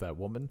raped that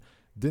woman.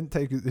 Didn't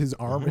take his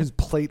armor. His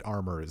plate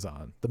armor is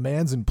on. The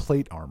man's in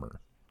plate armor.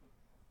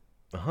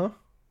 Uh-huh.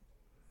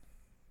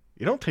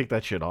 You don't take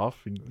that shit off.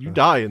 You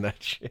die in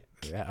that shit.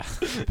 Yeah.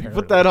 You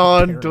put that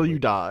on until you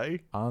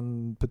die.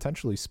 On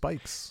potentially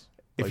spikes.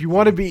 If you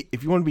want to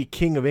be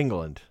king of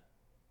England,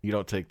 you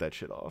don't take that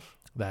shit off.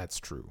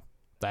 That's true.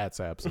 That's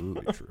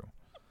absolutely true.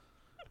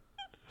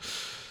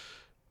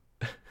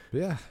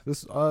 Yeah,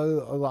 this a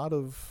lot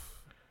of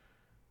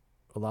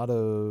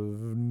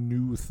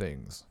new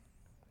things,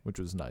 which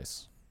was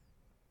nice.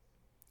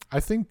 I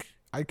think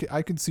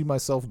I can see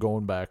myself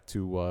going back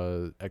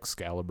to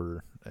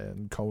Excalibur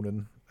and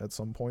Conan at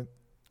some point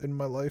in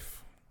my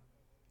life.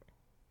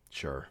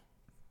 Sure.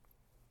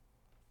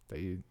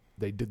 They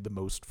did the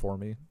most for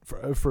me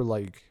for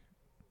like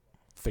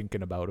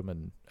thinking about them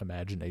and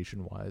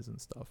imagination wise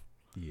and stuff.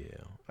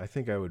 Yeah, I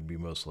think I would be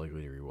most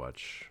likely to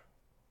rewatch.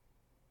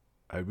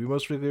 I'd be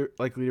most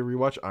likely to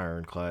rewatch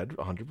Ironclad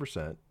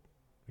 100%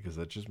 because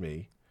that's just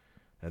me,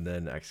 and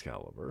then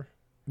Excalibur.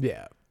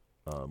 Yeah.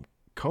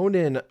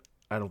 Conan,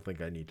 I don't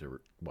think I need to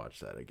watch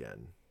that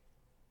again.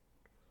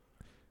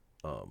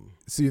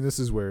 See, this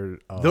is where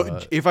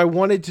if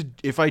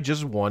I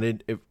just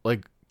wanted,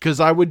 because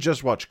I would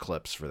just watch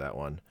clips for that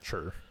one.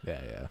 Sure.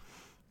 Yeah.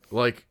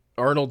 Like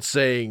Arnold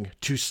saying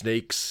two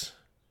snakes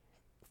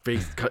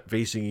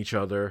facing each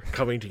other,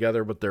 coming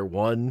together, but they're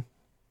one,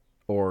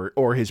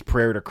 or his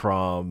prayer to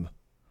Crom,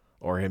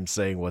 or him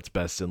saying what's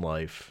best in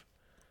life,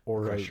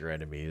 or crush your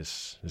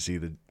enemies, to see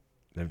them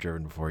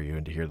driven before you,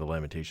 and to hear the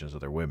lamentations of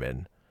their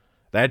women.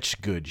 That's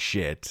good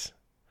shit.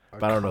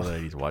 But I don't know that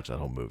I need to watch that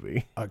whole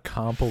movie. A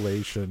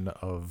compilation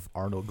of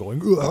Arnold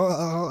going.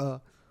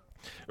 Oh.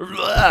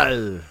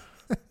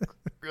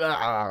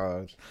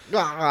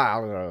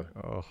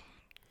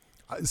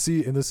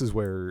 See, and this is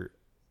where,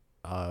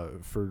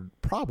 for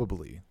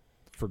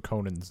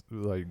Conan's,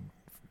 like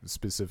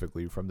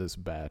specifically from this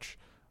batch,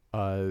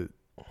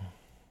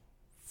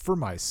 for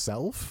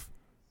myself,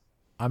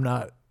 I'm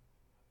not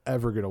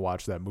ever gonna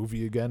watch that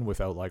movie again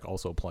without like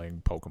also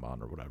playing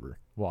Pokemon or whatever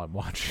while I'm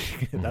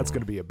watching it. That's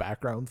gonna be a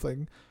background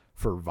thing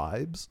for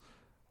vibes.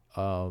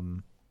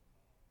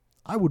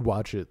 I would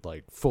watch it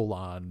like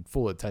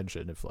full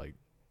attention if like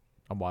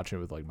I'm watching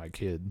it with like my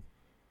kid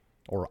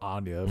or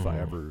Anya if I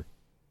ever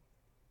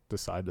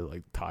decide to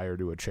like tie her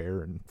to a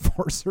chair and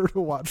force her to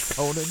watch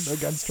Conan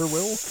against her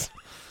will.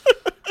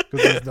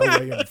 Because there's no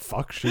way in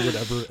fuck she would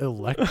ever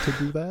elect to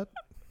do that.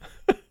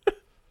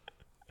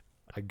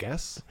 I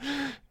guess.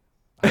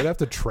 I'd have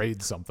to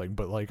trade something,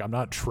 but like I'm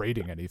not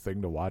trading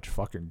anything to watch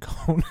fucking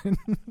Conan.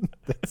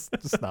 That's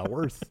just not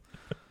worth.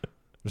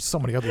 There's so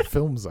many other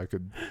films I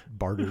could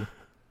barter.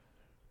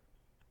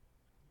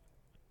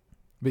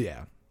 But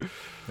yeah.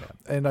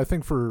 And I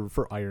think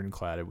for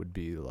Ironclad it would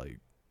be like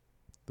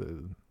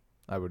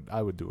I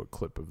would do a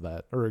clip of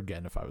that, or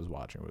again if I was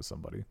watching with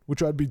somebody,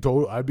 which I'd be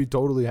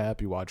totally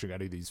happy watching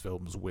any of these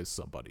films with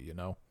somebody, you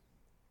know.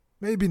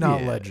 Maybe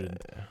not Legend.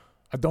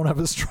 I don't have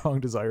a strong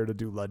desire to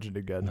do Legend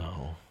again.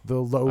 No,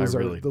 the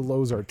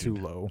lows are too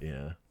low.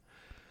 Yeah,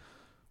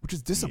 which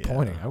is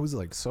disappointing. I was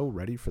like so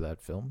ready for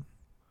that film.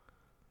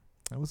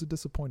 That was a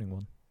disappointing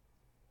one.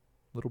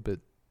 A little bit.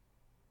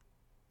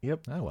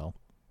 Yep. Ah well.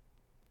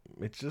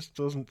 It just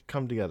doesn't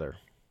come together.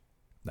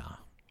 Nah.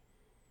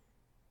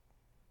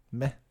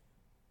 Meh.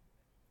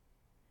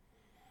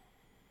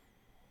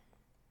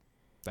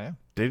 Damn.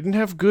 They didn't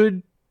have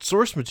good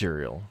source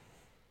material.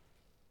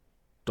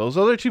 Those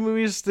other two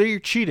movies, they're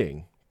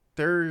cheating.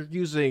 They're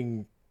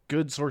using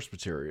good source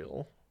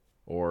material.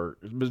 Or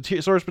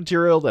source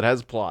material that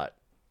has plot.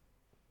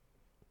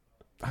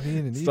 I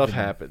mean, and stuff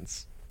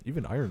happens.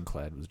 Even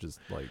Ironclad was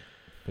just like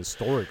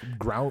historic,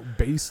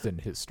 based in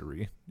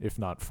history, if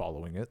not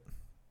following it.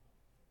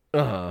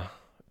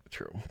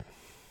 True.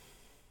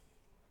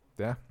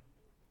 Yeah.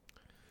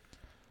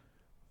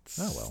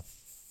 Oh well.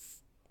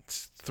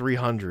 It's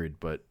 300,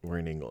 but we're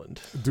in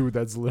England. Dude,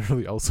 that's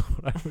literally also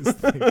what I was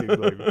thinking.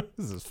 Like,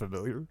 this is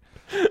familiar.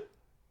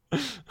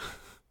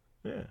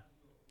 Yeah.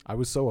 I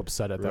was so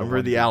upset at that.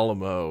 Remember the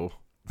Alamo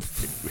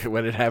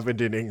when it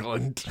happened in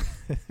England?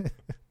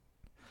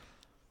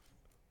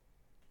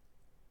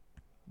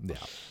 Yeah.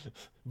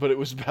 But it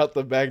was about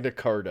the Magna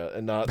Carta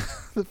and not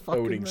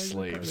owning Magna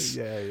slaves.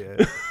 Carta.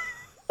 Yeah.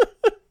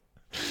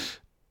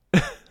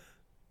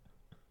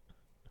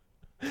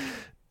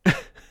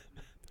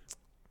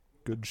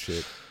 Good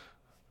shit.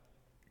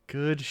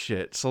 Good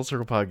shit.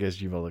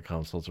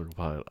 SoulCirclePodcast@gmail.com.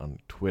 SoulCirclePod on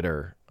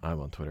Twitter. I'm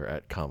on Twitter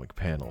at Comic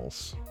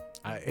Panels.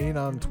 I ain't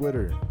on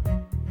Twitter.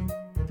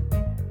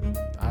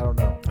 I don't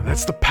know. And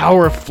that's the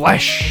power of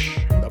flesh.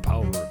 The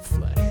power of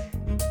flesh.